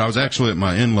yesterday, but I was actually at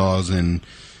my in-laws, and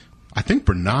I think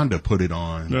Bernanda put it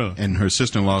on, and her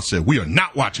sister-in-law said, "We are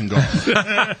not watching golf."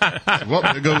 Well,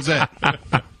 there goes that.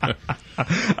 But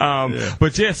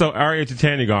so Ariya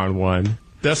Jutanugarn won.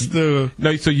 That's the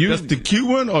that's the cute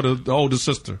one or the older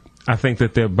sister? I think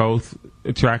that they're both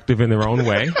attractive in their own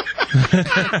way.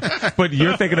 But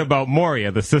you're thinking about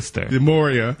Moria, the sister. The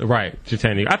Moria. Right,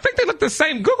 Jutanugarn. I think they look the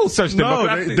same. Google search them.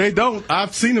 No, they don't.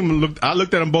 I've seen them. I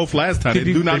looked at them both last time. They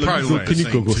do not look the same. Can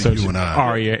you Google search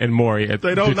Ariya and Moria?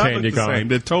 They don't look the same.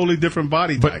 They're totally different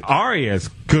body types. But Aria's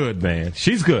good, man.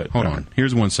 She's good. Hold on.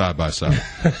 Here's one side by side.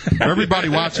 For everybody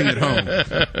watching at home,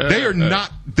 they are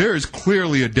not. There is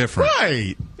clearly a difference.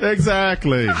 Right.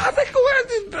 Exactly. I think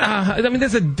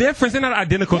there's a difference. They're not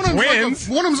identical twins.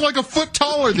 One of them's like a foot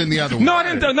taller than the other one. No,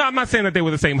 I'm not saying that they were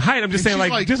the same height. I'm just saying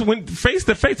just when face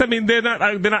to face. I mean, they're not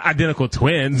identical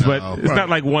twins, but it's not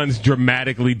like one's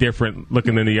dramatically different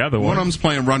looking than the other one. One of them's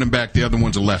playing running back. The other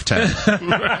one's a left tackle.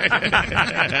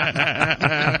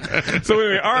 So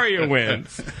anyway, Ariya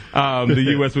wins the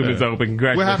U.S. Women's Open.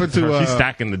 Congratulations! What happened to she's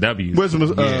stacking the W's. Where's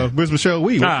Michelle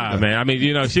Wee? Man. I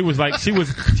mean, she was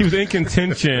in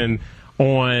contention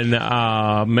on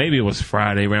maybe it was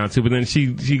Friday round 2, but then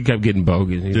she kept getting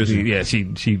bogus.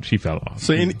 She fell off.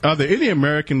 So are there any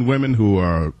American women who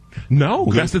are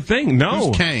good? That's the thing. No.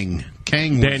 Who's Kang?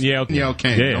 Danielle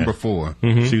Kang, number 4.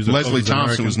 She was Leslie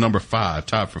Thompson was number 5,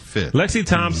 tied for 5th. Lexi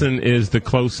Thompson is the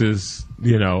closest,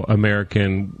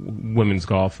 American women's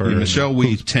golfer. Michelle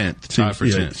Wee 10th, tied for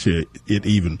 10th. It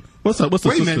even. What's the Wait a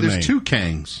sister minute, there's name? 2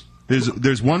 Kangs.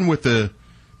 There's one with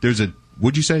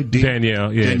what'd you say?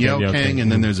 Danielle. Yeah, Danielle Danielle Kang, Kang.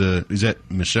 and then there's is that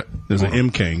Michelle? There's an M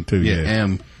Kang too. Yeah,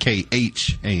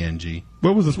 MKHANG.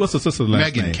 What's the sister's last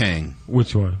Megan name? Kang.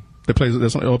 Which one? That plays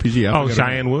that's on LPG. I Oh, forget her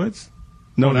Cheyenne name. Woods?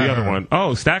 No, Oh, not the other her. one.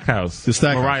 Oh, Stackhouse. The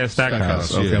Stackhouse. Mariah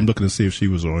Stackhouse. Okay, yeah. I'm looking to see if she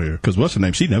was on here. Because what's her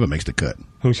name? She never makes the cut.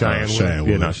 Who, Cheyenne Woods? Cheyenne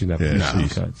Yeah, no, Woods. she never Yeah, makes the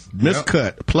she's- cuts.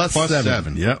 Miscut plus Plus 7.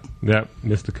 seven. Yep. Yep,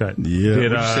 Mr. Cut. Yeah.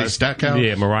 Did, What'd you say, Stackhouse?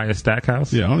 Yeah, Mariah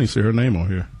Stackhouse. Yeah, I don't even see her name on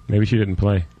here. Maybe she didn't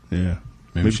play. Yeah.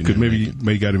 Maybe she didn't Maybe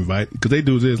make it. got invited. Because they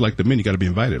do this like the men, you got to be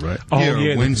invited, right? Oh, Yeah, or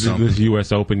yeah, win this something.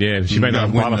 U.S. Open, yeah. She may not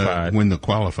have qualified. Win the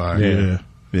qualifier. Yeah.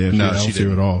 Yeah, No, I don't she see her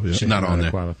at didn't. all. Yeah. She's not on there.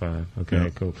 Qualified. Okay, Yeah.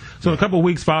 cool. So in a couple of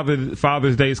weeks,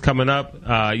 Father's Day is coming up.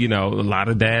 A lot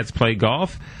of dads play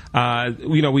golf.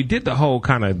 We did the whole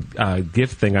kind of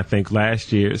gift thing, I think,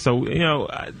 last year. So,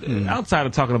 outside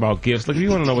of talking about gifts, like if you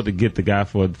want to know what to get the guy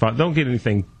for, don't get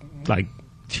anything like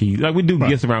cheese. Like we do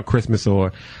gifts around Christmas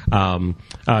or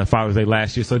Father's Day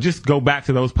last year. So just go back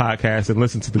to those podcasts and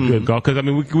listen to the good golf. Because,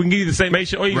 we can give you the same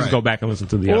information, or you can Right. go back and listen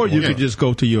to the Or other you one. could just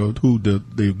go to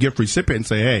the gift recipient and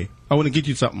say, hey, I want to get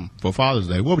you something for Father's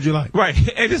Day. What would you like? Right,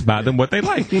 and just buy them what they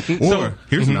like. Or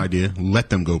here's an idea: let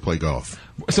them go play golf.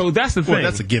 So that's the thing. Well,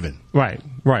 that's a given. Right.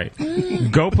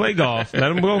 Go play golf. Let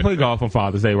them go play golf on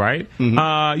Father's Day, right?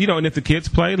 And if the kids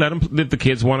play, let them. If the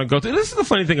kids want to go to. This is the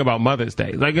funny thing about Mother's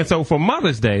Day. Like, and so for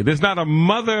Mother's Day, there's not a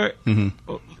mother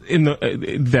in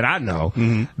the that I know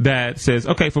that says,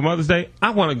 okay, for Mother's Day,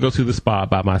 I want to go to the spa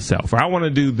by myself, or I want to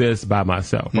do this by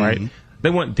myself, right? They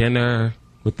want dinner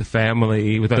with the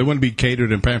family. They want to be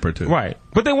catered and pampered to. Right,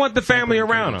 but they want the family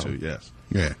around them. Yes.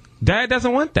 Yeah. Dad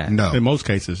doesn't want that. No. In most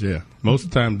cases, yeah. Most of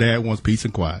the time, Dad wants peace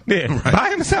and quiet. Yeah, by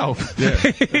himself. Yeah.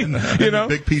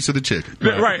 Big piece of the chicken.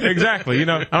 Right, exactly. I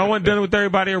don't want dinner with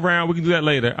everybody around. We can do that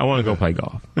later. I want to go play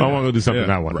golf. I want to go do something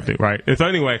I want to do. Right. And so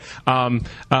anyway,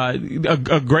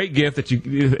 a great gift that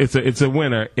it's a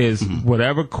winner is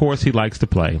whatever course he likes to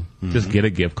play. Just get a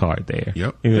gift card there.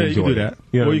 Yep. And Yeah, you enjoy can do it. that.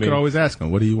 You know Or what you I can mean? always ask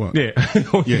him, what do you want? Yeah.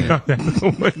 What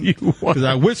do you want? Because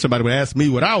I wish somebody would ask me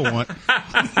what I want.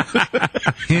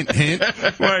 Hint, hint.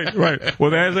 Right.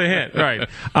 Well, there's a hint.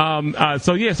 Right.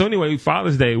 So anyway,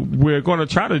 Father's Day, we're going to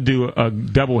try to do a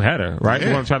double header, right? Yeah.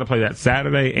 We're going to try to play that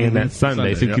Saturday and that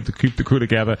Sunday. So keep the crew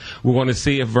together. We're going to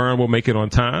see if Vern will make it on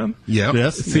time. Yep.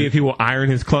 Yes. See if he will iron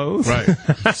his clothes. Right.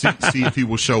 See if he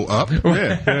will show up.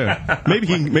 Yeah.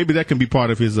 Maybe that can be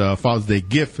part of his Father's Day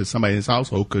gift. If somebody in his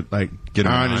household could get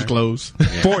him iron an his iron. clothes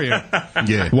for him.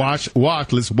 Yeah.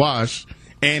 Let's wash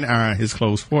and iron his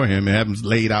clothes for him and have them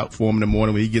laid out for him in the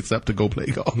morning when he gets up to go play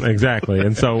golf. Exactly.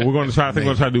 And so we're going to try. I think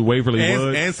we're going to try to do Waverly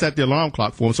Woods. And set the alarm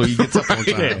clock for him so he gets up on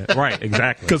time. Yeah. Right.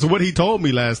 Exactly. Because what he told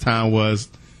me last time was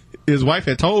his wife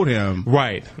had told him,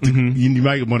 Right. you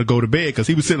might want to go to bed because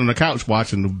he was sitting on the couch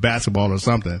watching the basketball or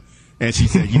something. And she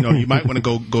said, you might want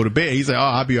to go to bed. He said,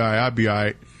 I'll be all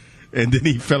right. And then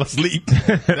he fell asleep.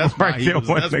 That's why he was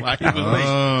late.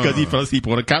 Because he fell asleep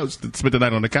on the couch, spent the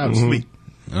night on the couch, sleep.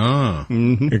 Oh.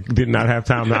 Did not have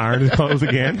time to iron his clothes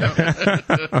again.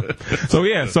 So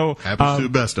Happens to the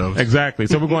best of us. Exactly.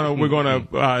 So we're going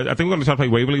to I think we're going to try to play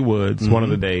Waverly Woods one of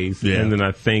the days, Yeah. and then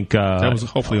I think That was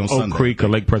hopefully on Oak Sunday. Creek or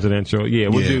Lake Presidential. Yeah,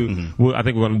 we'll Yeah. do. I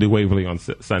think we're going to do Waverly on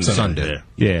Sunday. Sunday.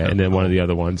 Yeah, and then one of the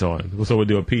other ones on. So we'll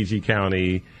do a PG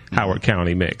County, Howard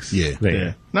County mix. Yeah.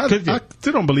 There. Now, I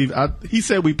still don't believe. He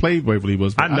said we played Waverly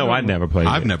Woods. I know I never played.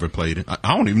 I've it. never played it.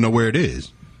 I don't even know where it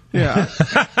is. Yeah,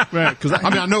 right. Because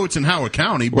I know it's in Howard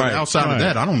County, but Right. outside of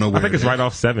that, I don't know where I think it's right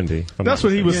off 70. if I'm that's not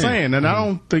what he was mistaken. saying, and I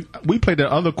don't think we played that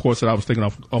other course that I was thinking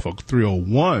off of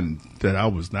 301 that I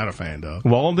was not a fan of.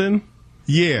 Walden.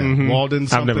 Yeah, Walden. I've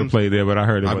Something. never played there, but I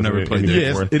heard it. I've wasn't never played anything there.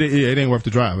 Yeah, worth- it ain't worth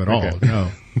the drive at all. Okay.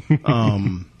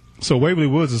 No. So Waverly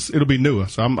Woods it'll be new.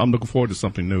 So I'm looking forward to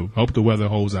something new. Hope the weather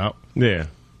holds out. Yeah.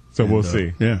 So we'll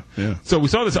see. Yeah. So we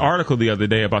saw this article the other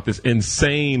day about this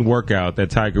insane workout that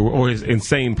Tiger, or his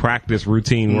insane practice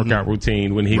routine, workout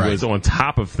routine when he Right. was on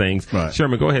top of things. Right.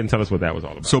 Sherman, go ahead and tell us what that was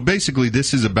all about. So basically,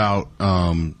 this is about,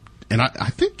 and I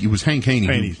think it was Hank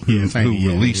Haney who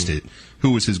released it,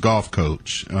 who was his golf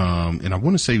coach. And I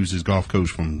want to say he was his golf coach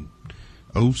from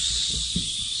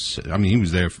he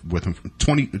was there with him from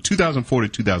 2004 to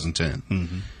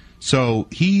 2010. So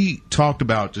he talked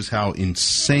about just how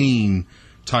insane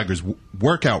Tiger's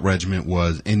workout regimen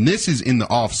was, and this is in the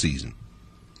off season,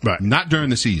 Right. not during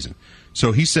the season.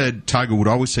 So he said Tiger would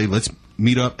always say, "Let's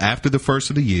meet up after the first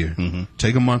of the year,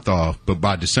 take a month off." But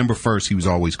by December 1st, he was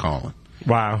always calling.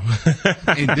 Wow.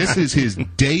 And this is his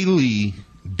daily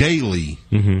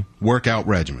workout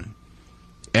regimen.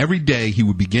 Every day he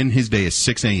would begin his day at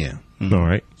 6 a.m. All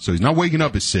right. So he's not waking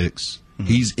up at 6.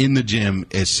 He's in the gym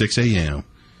at 6 a.m.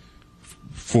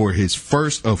 for his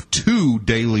first of 2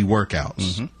 daily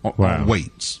workouts on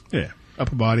weights. Yeah,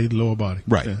 upper body, lower body.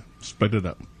 Right. Yeah. Spread it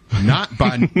up. Not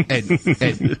by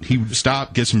he would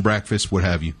stop, get some breakfast, what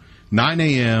have you. 9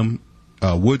 a.m.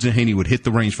 Woods and Haney would hit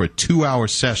the range for a 2-hour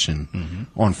session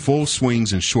on full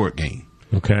swings and short game.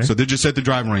 Okay. So they're just at the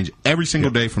driving range every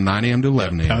single day from 9 a.m. to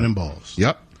 11 a.m. Counting balls.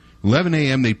 Yep. 11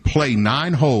 a.m. they play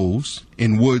 9 holes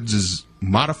in Woods'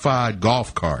 modified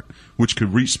golf cart, which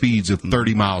could reach speeds of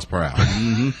 30 miles per hour.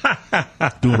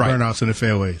 Doing burnouts in the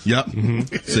fairways. Yep.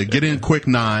 So get in quick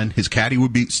 9. His caddy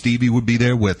Stevie would be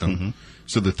there with him.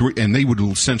 So the 3, and they would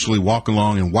essentially walk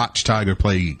along and watch Tiger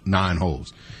play 9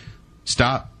 holes.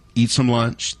 Stop, eat some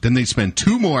lunch. Then they spend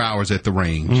 2 more hours at the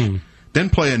range. Then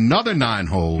play another 9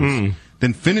 holes.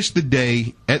 Then finish the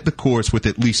day at the course with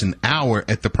at least an hour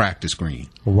at the practice green.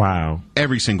 Wow.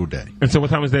 Every single day. And so what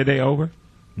time is their day over?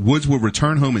 Woods would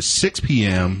return home at 6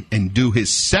 p.m. and do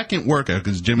his second workout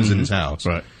because Jim is in his house.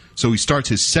 Right. So he starts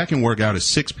his second workout at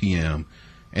 6 p.m.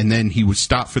 and then he would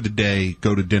stop for the day,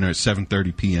 go to dinner at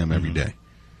 7:30 p.m. every day.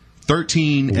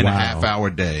 13 and a half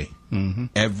hour day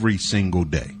every single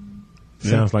day.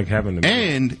 Sounds like heaven to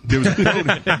me. And there was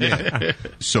a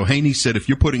So Haney said if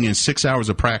you're putting in 6 hours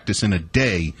of practice in a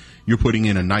day, you're putting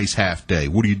in a nice half day.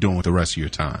 What are you doing with the rest of your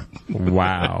time?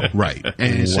 Wow. Right.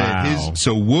 And it said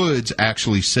so Woods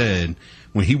actually said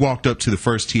when he walked up to the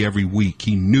first tee every week,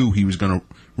 he knew he was going to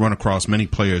run across many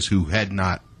players who had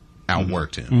not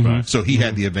outworked him. Right. So he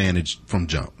had the advantage from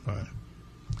jump. Right.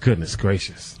 Goodness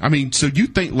gracious. I mean, so you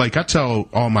think, like I tell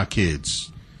all my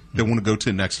kids that want to go to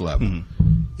the next level,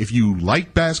 if you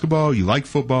like basketball, you like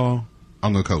football,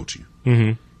 I'm going to coach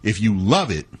you. If you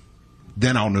love it,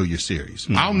 then I'll know you're serious.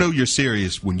 I'll know you're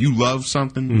serious when you love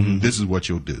something. This is what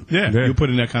you'll do. Yeah, you'll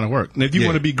put in that kind of work. And if you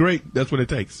want to be great, that's what it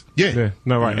takes. Yeah.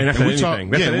 No, right. And that's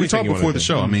anything. We talked before the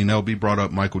show. I mean, they'll be brought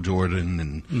up Michael Jordan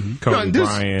and Kobe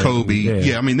Bryant. Kobe.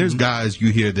 Yeah, I mean, there's guys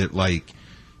you hear that, like,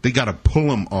 they got to pull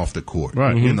them off the court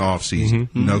in the off season,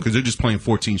 you know, because they're just playing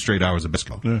 14 straight hours of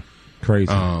basketball. Yeah.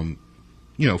 Crazy.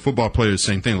 You know, football players,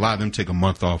 same thing. A lot of them take a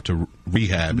month off to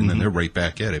rehab, and then they're right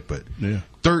back at it. But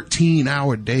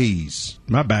 13-hour days.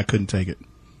 My back couldn't take it.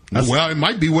 Well, it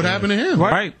might be what happened to him.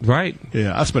 Right.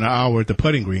 Yeah, I spent an hour at the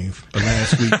putting green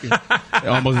last week. I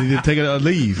almost needed to take a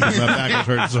leave because my back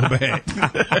was hurting so bad.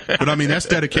 But I mean, that's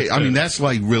dedication. I mean, that's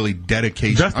like really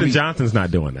dedication. Justin Johnson's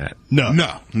not doing that. No,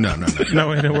 No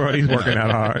way in the world he's working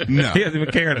out hard. No. He doesn't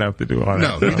even care enough to do all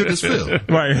that. No, neither does Phil.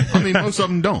 Right. I mean, most of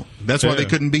them don't. That's why they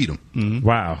couldn't beat him.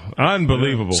 Wow.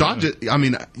 Unbelievable. So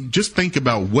just think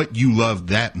about what you love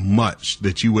that much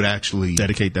that you would actually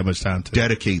dedicate that much time to.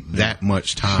 That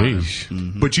much time.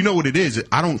 But you know what it is?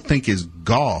 I don't think it's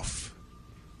golf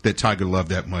that Tiger loved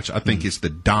that much. I think it's the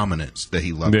dominance that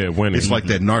he loved. Yeah, winning. It's like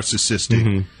that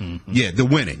narcissistic. Yeah, the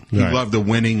winning. He loved the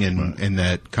winning and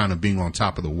that kind of being on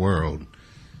top of the world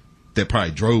that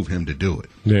probably drove him to do it.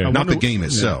 Yeah. Not the game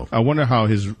itself. I wonder how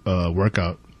his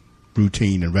workout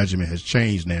routine and regimen has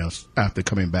changed now after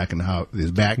coming back and how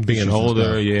his back being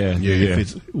older. If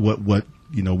it's what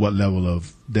level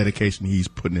of dedication he's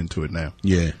putting into it now.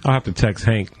 Yeah. I'll have to text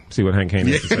Hank, see what Hank has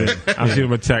to say. I'll shoot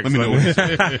him a text. Let me know.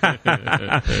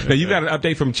 Now, you got an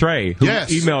update from Trey, who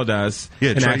emailed us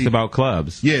and Trey asked about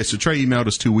clubs. Yeah, so Trey emailed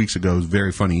us 2 weeks ago. It was a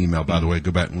very funny email, by the way.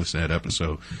 Go back and listen to that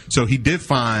episode. So he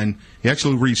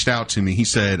actually reached out to me. He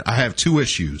said, I have 2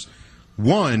 issues.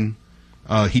 One,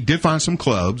 he did find some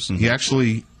clubs. He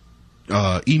actually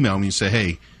emailed me and said,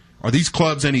 hey, are these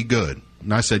clubs any good?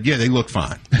 And I said, yeah, they look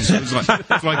fine. So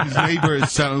it's like his neighbor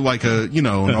sounded like an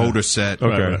older set.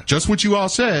 Okay. Just what you all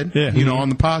said, on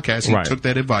the podcast. He took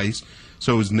that advice.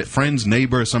 So his friend's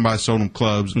neighbor, somebody sold him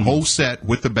clubs, whole set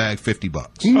with the bag,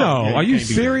 $50. No, are you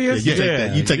serious?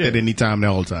 Yeah, you take that anytime,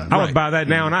 all the time. I would buy that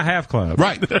now, and I have clubs.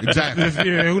 Right, exactly.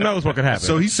 Who knows what could happen?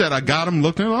 So he said, I got them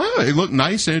looking, they look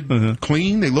nice and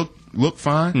clean. They look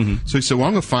fine. So he said, well,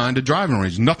 I'm going to find a driving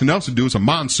range. Nothing else to do. It's a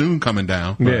monsoon coming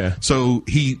down. Yeah. So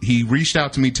he reached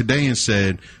out to me today and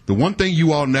said, the one thing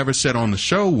you all never said on the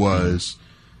show was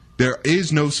there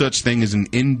is no such thing as an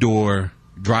indoor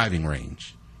driving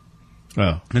range.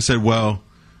 Oh. And I said, well,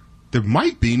 there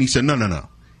might be. And he said, no.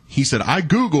 He said, I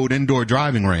Googled indoor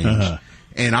driving range,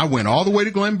 and I went all the way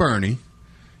to Glen Burnie.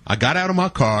 I got out of my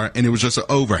car, and it was just an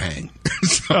overhang.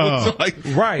 So it's like,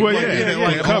 right. Well,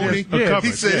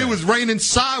 he said it was raining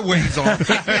sideways on me. He's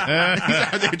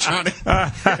out there trying to.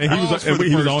 And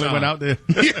he was the only one out there.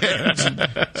 Yeah.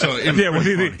 So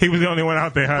he was the only one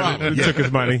out there. Took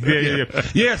his money.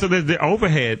 Yeah. So there's the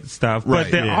overhead stuff,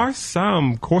 but there are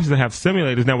some courses that have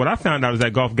simulators. Now, what I found out is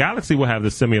that Golf Galaxy will have the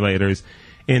simulators.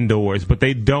 indoors, but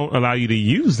they don't allow you to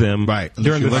use them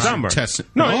during the summer.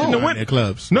 In the winter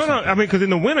clubs. No, I mean, because in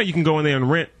the winter you can go in there and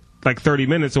rent like 30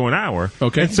 minutes or an hour.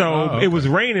 Okay. And so it was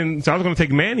raining, so I was going to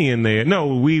take Manny in there.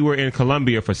 No, we were in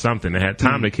Columbia for something. I had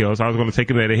time to kill, so I was going to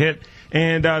take him there to hit.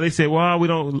 And they said, well, we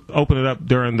don't open it up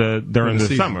during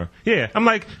the summer. Yeah. I'm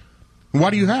like, why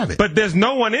do you have it? But there's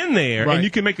no one in there, and you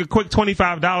can make a quick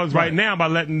 $25 right now by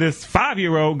letting this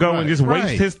 5-year-old go and just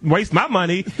waste my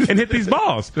money and hit these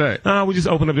balls. We just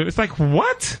open up. It's like,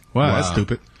 what? Wow, that's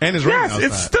stupid. And it's raining outside.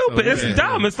 It's stupid. So, it's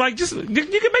dumb. It's like, just you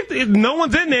can make if no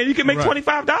one's in there, you can make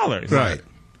 $25. Right.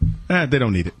 They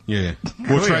don't need it. Yeah.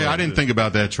 Well, Trey, I didn't think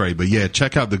about that, Trey, but yeah,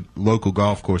 check out the local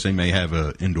golf course. They may have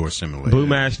an indoor simulator. Blue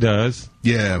Mash does.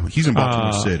 Yeah, he's in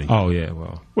Baltimore City. Oh, yeah,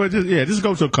 well, just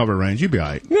go to a cover range. You'll be all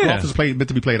right. Yeah. Golf is meant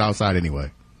to be played outside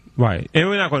anyway. Right. And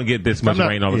we're not going to get this much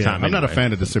rain all the time. I'm not a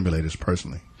fan of the simulators,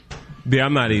 personally. Yeah,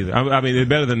 I'm not either. I mean, it's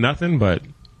better than nothing, but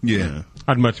yeah,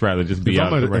 I'd much rather just be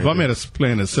out. If I'm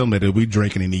playing a simulator, we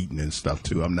drinking and eating and stuff,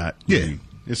 too. I'm not. Yeah.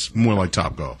 It's more like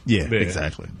Top Golf. Yeah,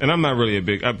 exactly. And I'm not really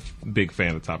I'm a big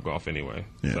fan of Top Golf anyway.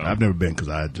 Yeah, so. I've never been because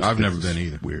I've never been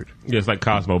either. Weird. Yeah, it's like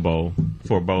Cosmo Bowl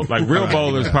for both. Like real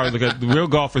bowlers probably real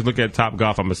golfers look at Top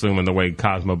Golf. I'm assuming the way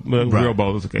real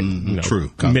bowlers look at true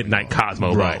midnight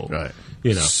Cosmo Bowl. Right.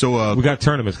 You know, so we got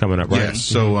tournaments coming up, right? Yeah.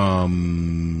 So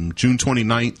June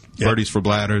 29th, Birdies for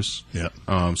Bladders. Yeah.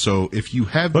 So if you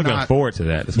have looking forward to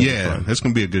that, that's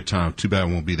going to be a good time. Too bad I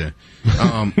won't be there.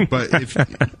 But if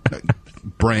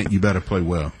Brant, you better play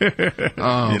well.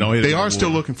 They are still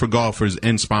looking for golfers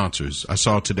and sponsors. I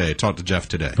saw today. I talked to Jeff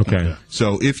today. Okay.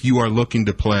 So if you are looking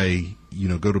to play,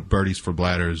 go to Birdies for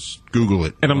Bladders. Google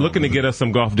it. And I'm looking to get us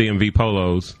some Golf DMV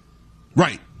polos.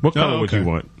 Right. What color would you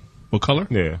want? What color?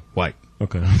 Yeah. White.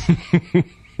 Okay.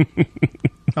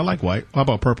 I like white. How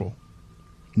about purple?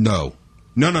 No.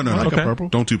 I like purple.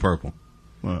 Don't do purple.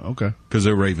 Okay. Because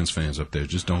they're Ravens fans up there.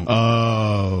 Just don't.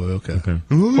 Oh, okay.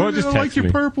 Well, just I like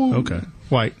your purple. Okay.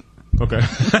 White. Okay.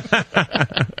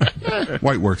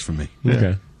 White works for me.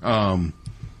 Okay. Then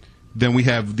we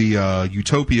have the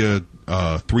Utopia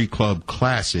 3 Club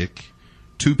Classic,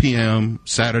 2 p.m.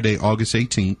 Saturday, August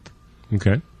 18th.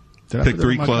 Okay. Pick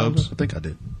 3 clubs. I think I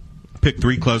did. Pick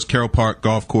 3 clubs. Carroll Park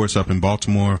Golf Course up in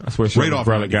Baltimore. I swear, right off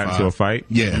brother got into a fight.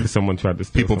 Yeah, someone tried to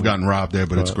steal. People have gotten robbed there,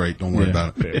 but it's great. Don't worry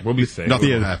about it. Yeah, we'll be safe.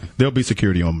 Nothing will happen. There'll be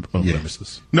security on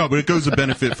premises. No, but it goes to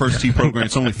benefit First Tee program.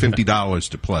 It's only $50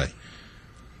 to play.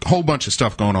 A whole bunch of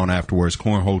stuff going on afterwards.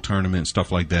 Cornhole tournament,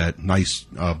 stuff like that. Nice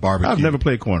barbecue. I've never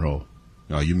played cornhole.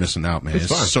 Oh, you're missing out, man. It's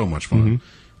fun. So much fun.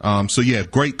 So yeah,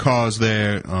 great cause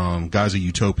there. Guys at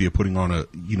Utopia putting on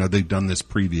they've done this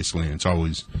previously and it's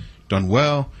always done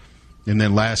well. And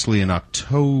then lastly in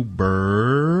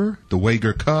October, the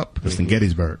Wager Cup. It's in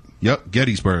Gettysburg. Yep,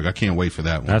 Gettysburg. I can't wait for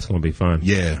that one. That's going to be fun.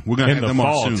 Yeah, we're going to have them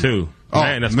fall on soon. Too. Oh,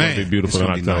 man, that's going to be beautiful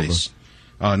in October. Nice.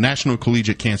 National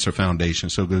Collegiate Cancer Foundation.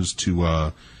 So it goes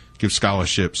to give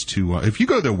scholarships to. If you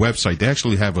go to their website, they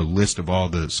actually have a list of all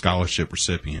the scholarship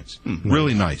recipients.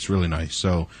 Really nice, really nice.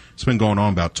 So it's been going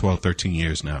on about 12, 13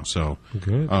 years now. So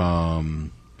good.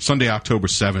 Sunday, October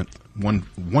 7th,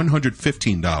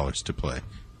 $115 to play.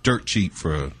 Dirt cheap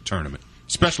for a tournament,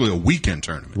 especially a weekend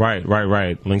tournament. Right.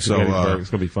 Links to Gettysburg.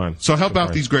 It's going to be fun. So help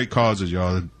out these great causes,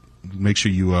 y'all. Make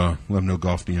sure you let them know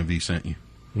Golf DMV sent you.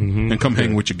 And come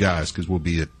hang with your guys because we'll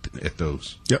be at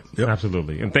those. Yep.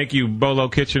 Absolutely. And thank you, Bolo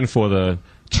Kitchen, for the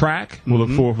track. We'll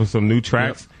look forward for some new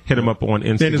tracks. Hit him up on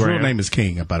Instagram. And his real name is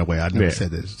King, by the way. I never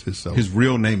said this. His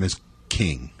real name is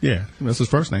King. Yeah, that's his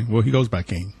first name. Well, he goes by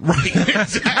King. Right,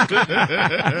 exactly. Well,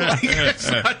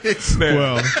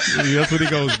 that's what he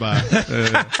goes by.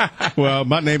 Well,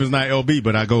 my name is not LB,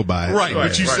 but I go by it. Right,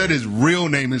 but you said his real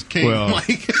name is King. Well,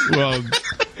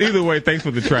 either way, thanks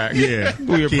for the track. Yeah,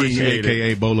 we appreciate King, it.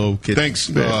 AKA Bolo Kitchen. Thanks,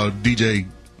 DJ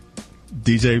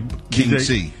King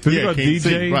C. Yeah, King DJ.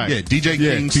 C, right. Yeah, DJ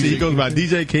King C. He goes by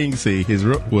DJ King C. His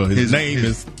name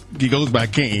is, he goes by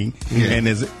King, and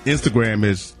his Instagram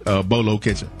is Bolo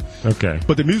Kitchen. Okay.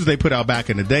 But the music they put out back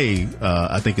in the day,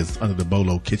 I think is under the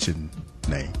Bolo Kitchen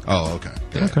name. Oh, okay.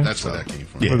 Yeah, that's where that came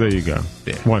from. Yeah. Well, there you go.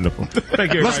 Yeah. Wonderful.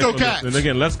 Thank you. Let's go Caps. And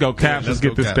again, let's go Caps. Let's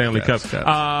get this Stanley Cup.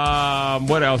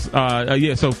 What else?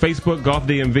 So Facebook, Golf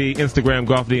DMV, Instagram,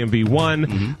 Golf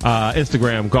DMV1,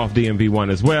 Instagram, Golf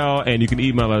DMV1 as well. And you can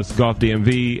email us,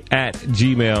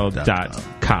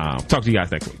 golfdmv@gmail.com. Talk to you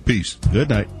guys next week. Peace. Good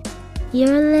night.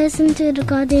 You're listening to the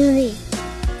Golf DMV.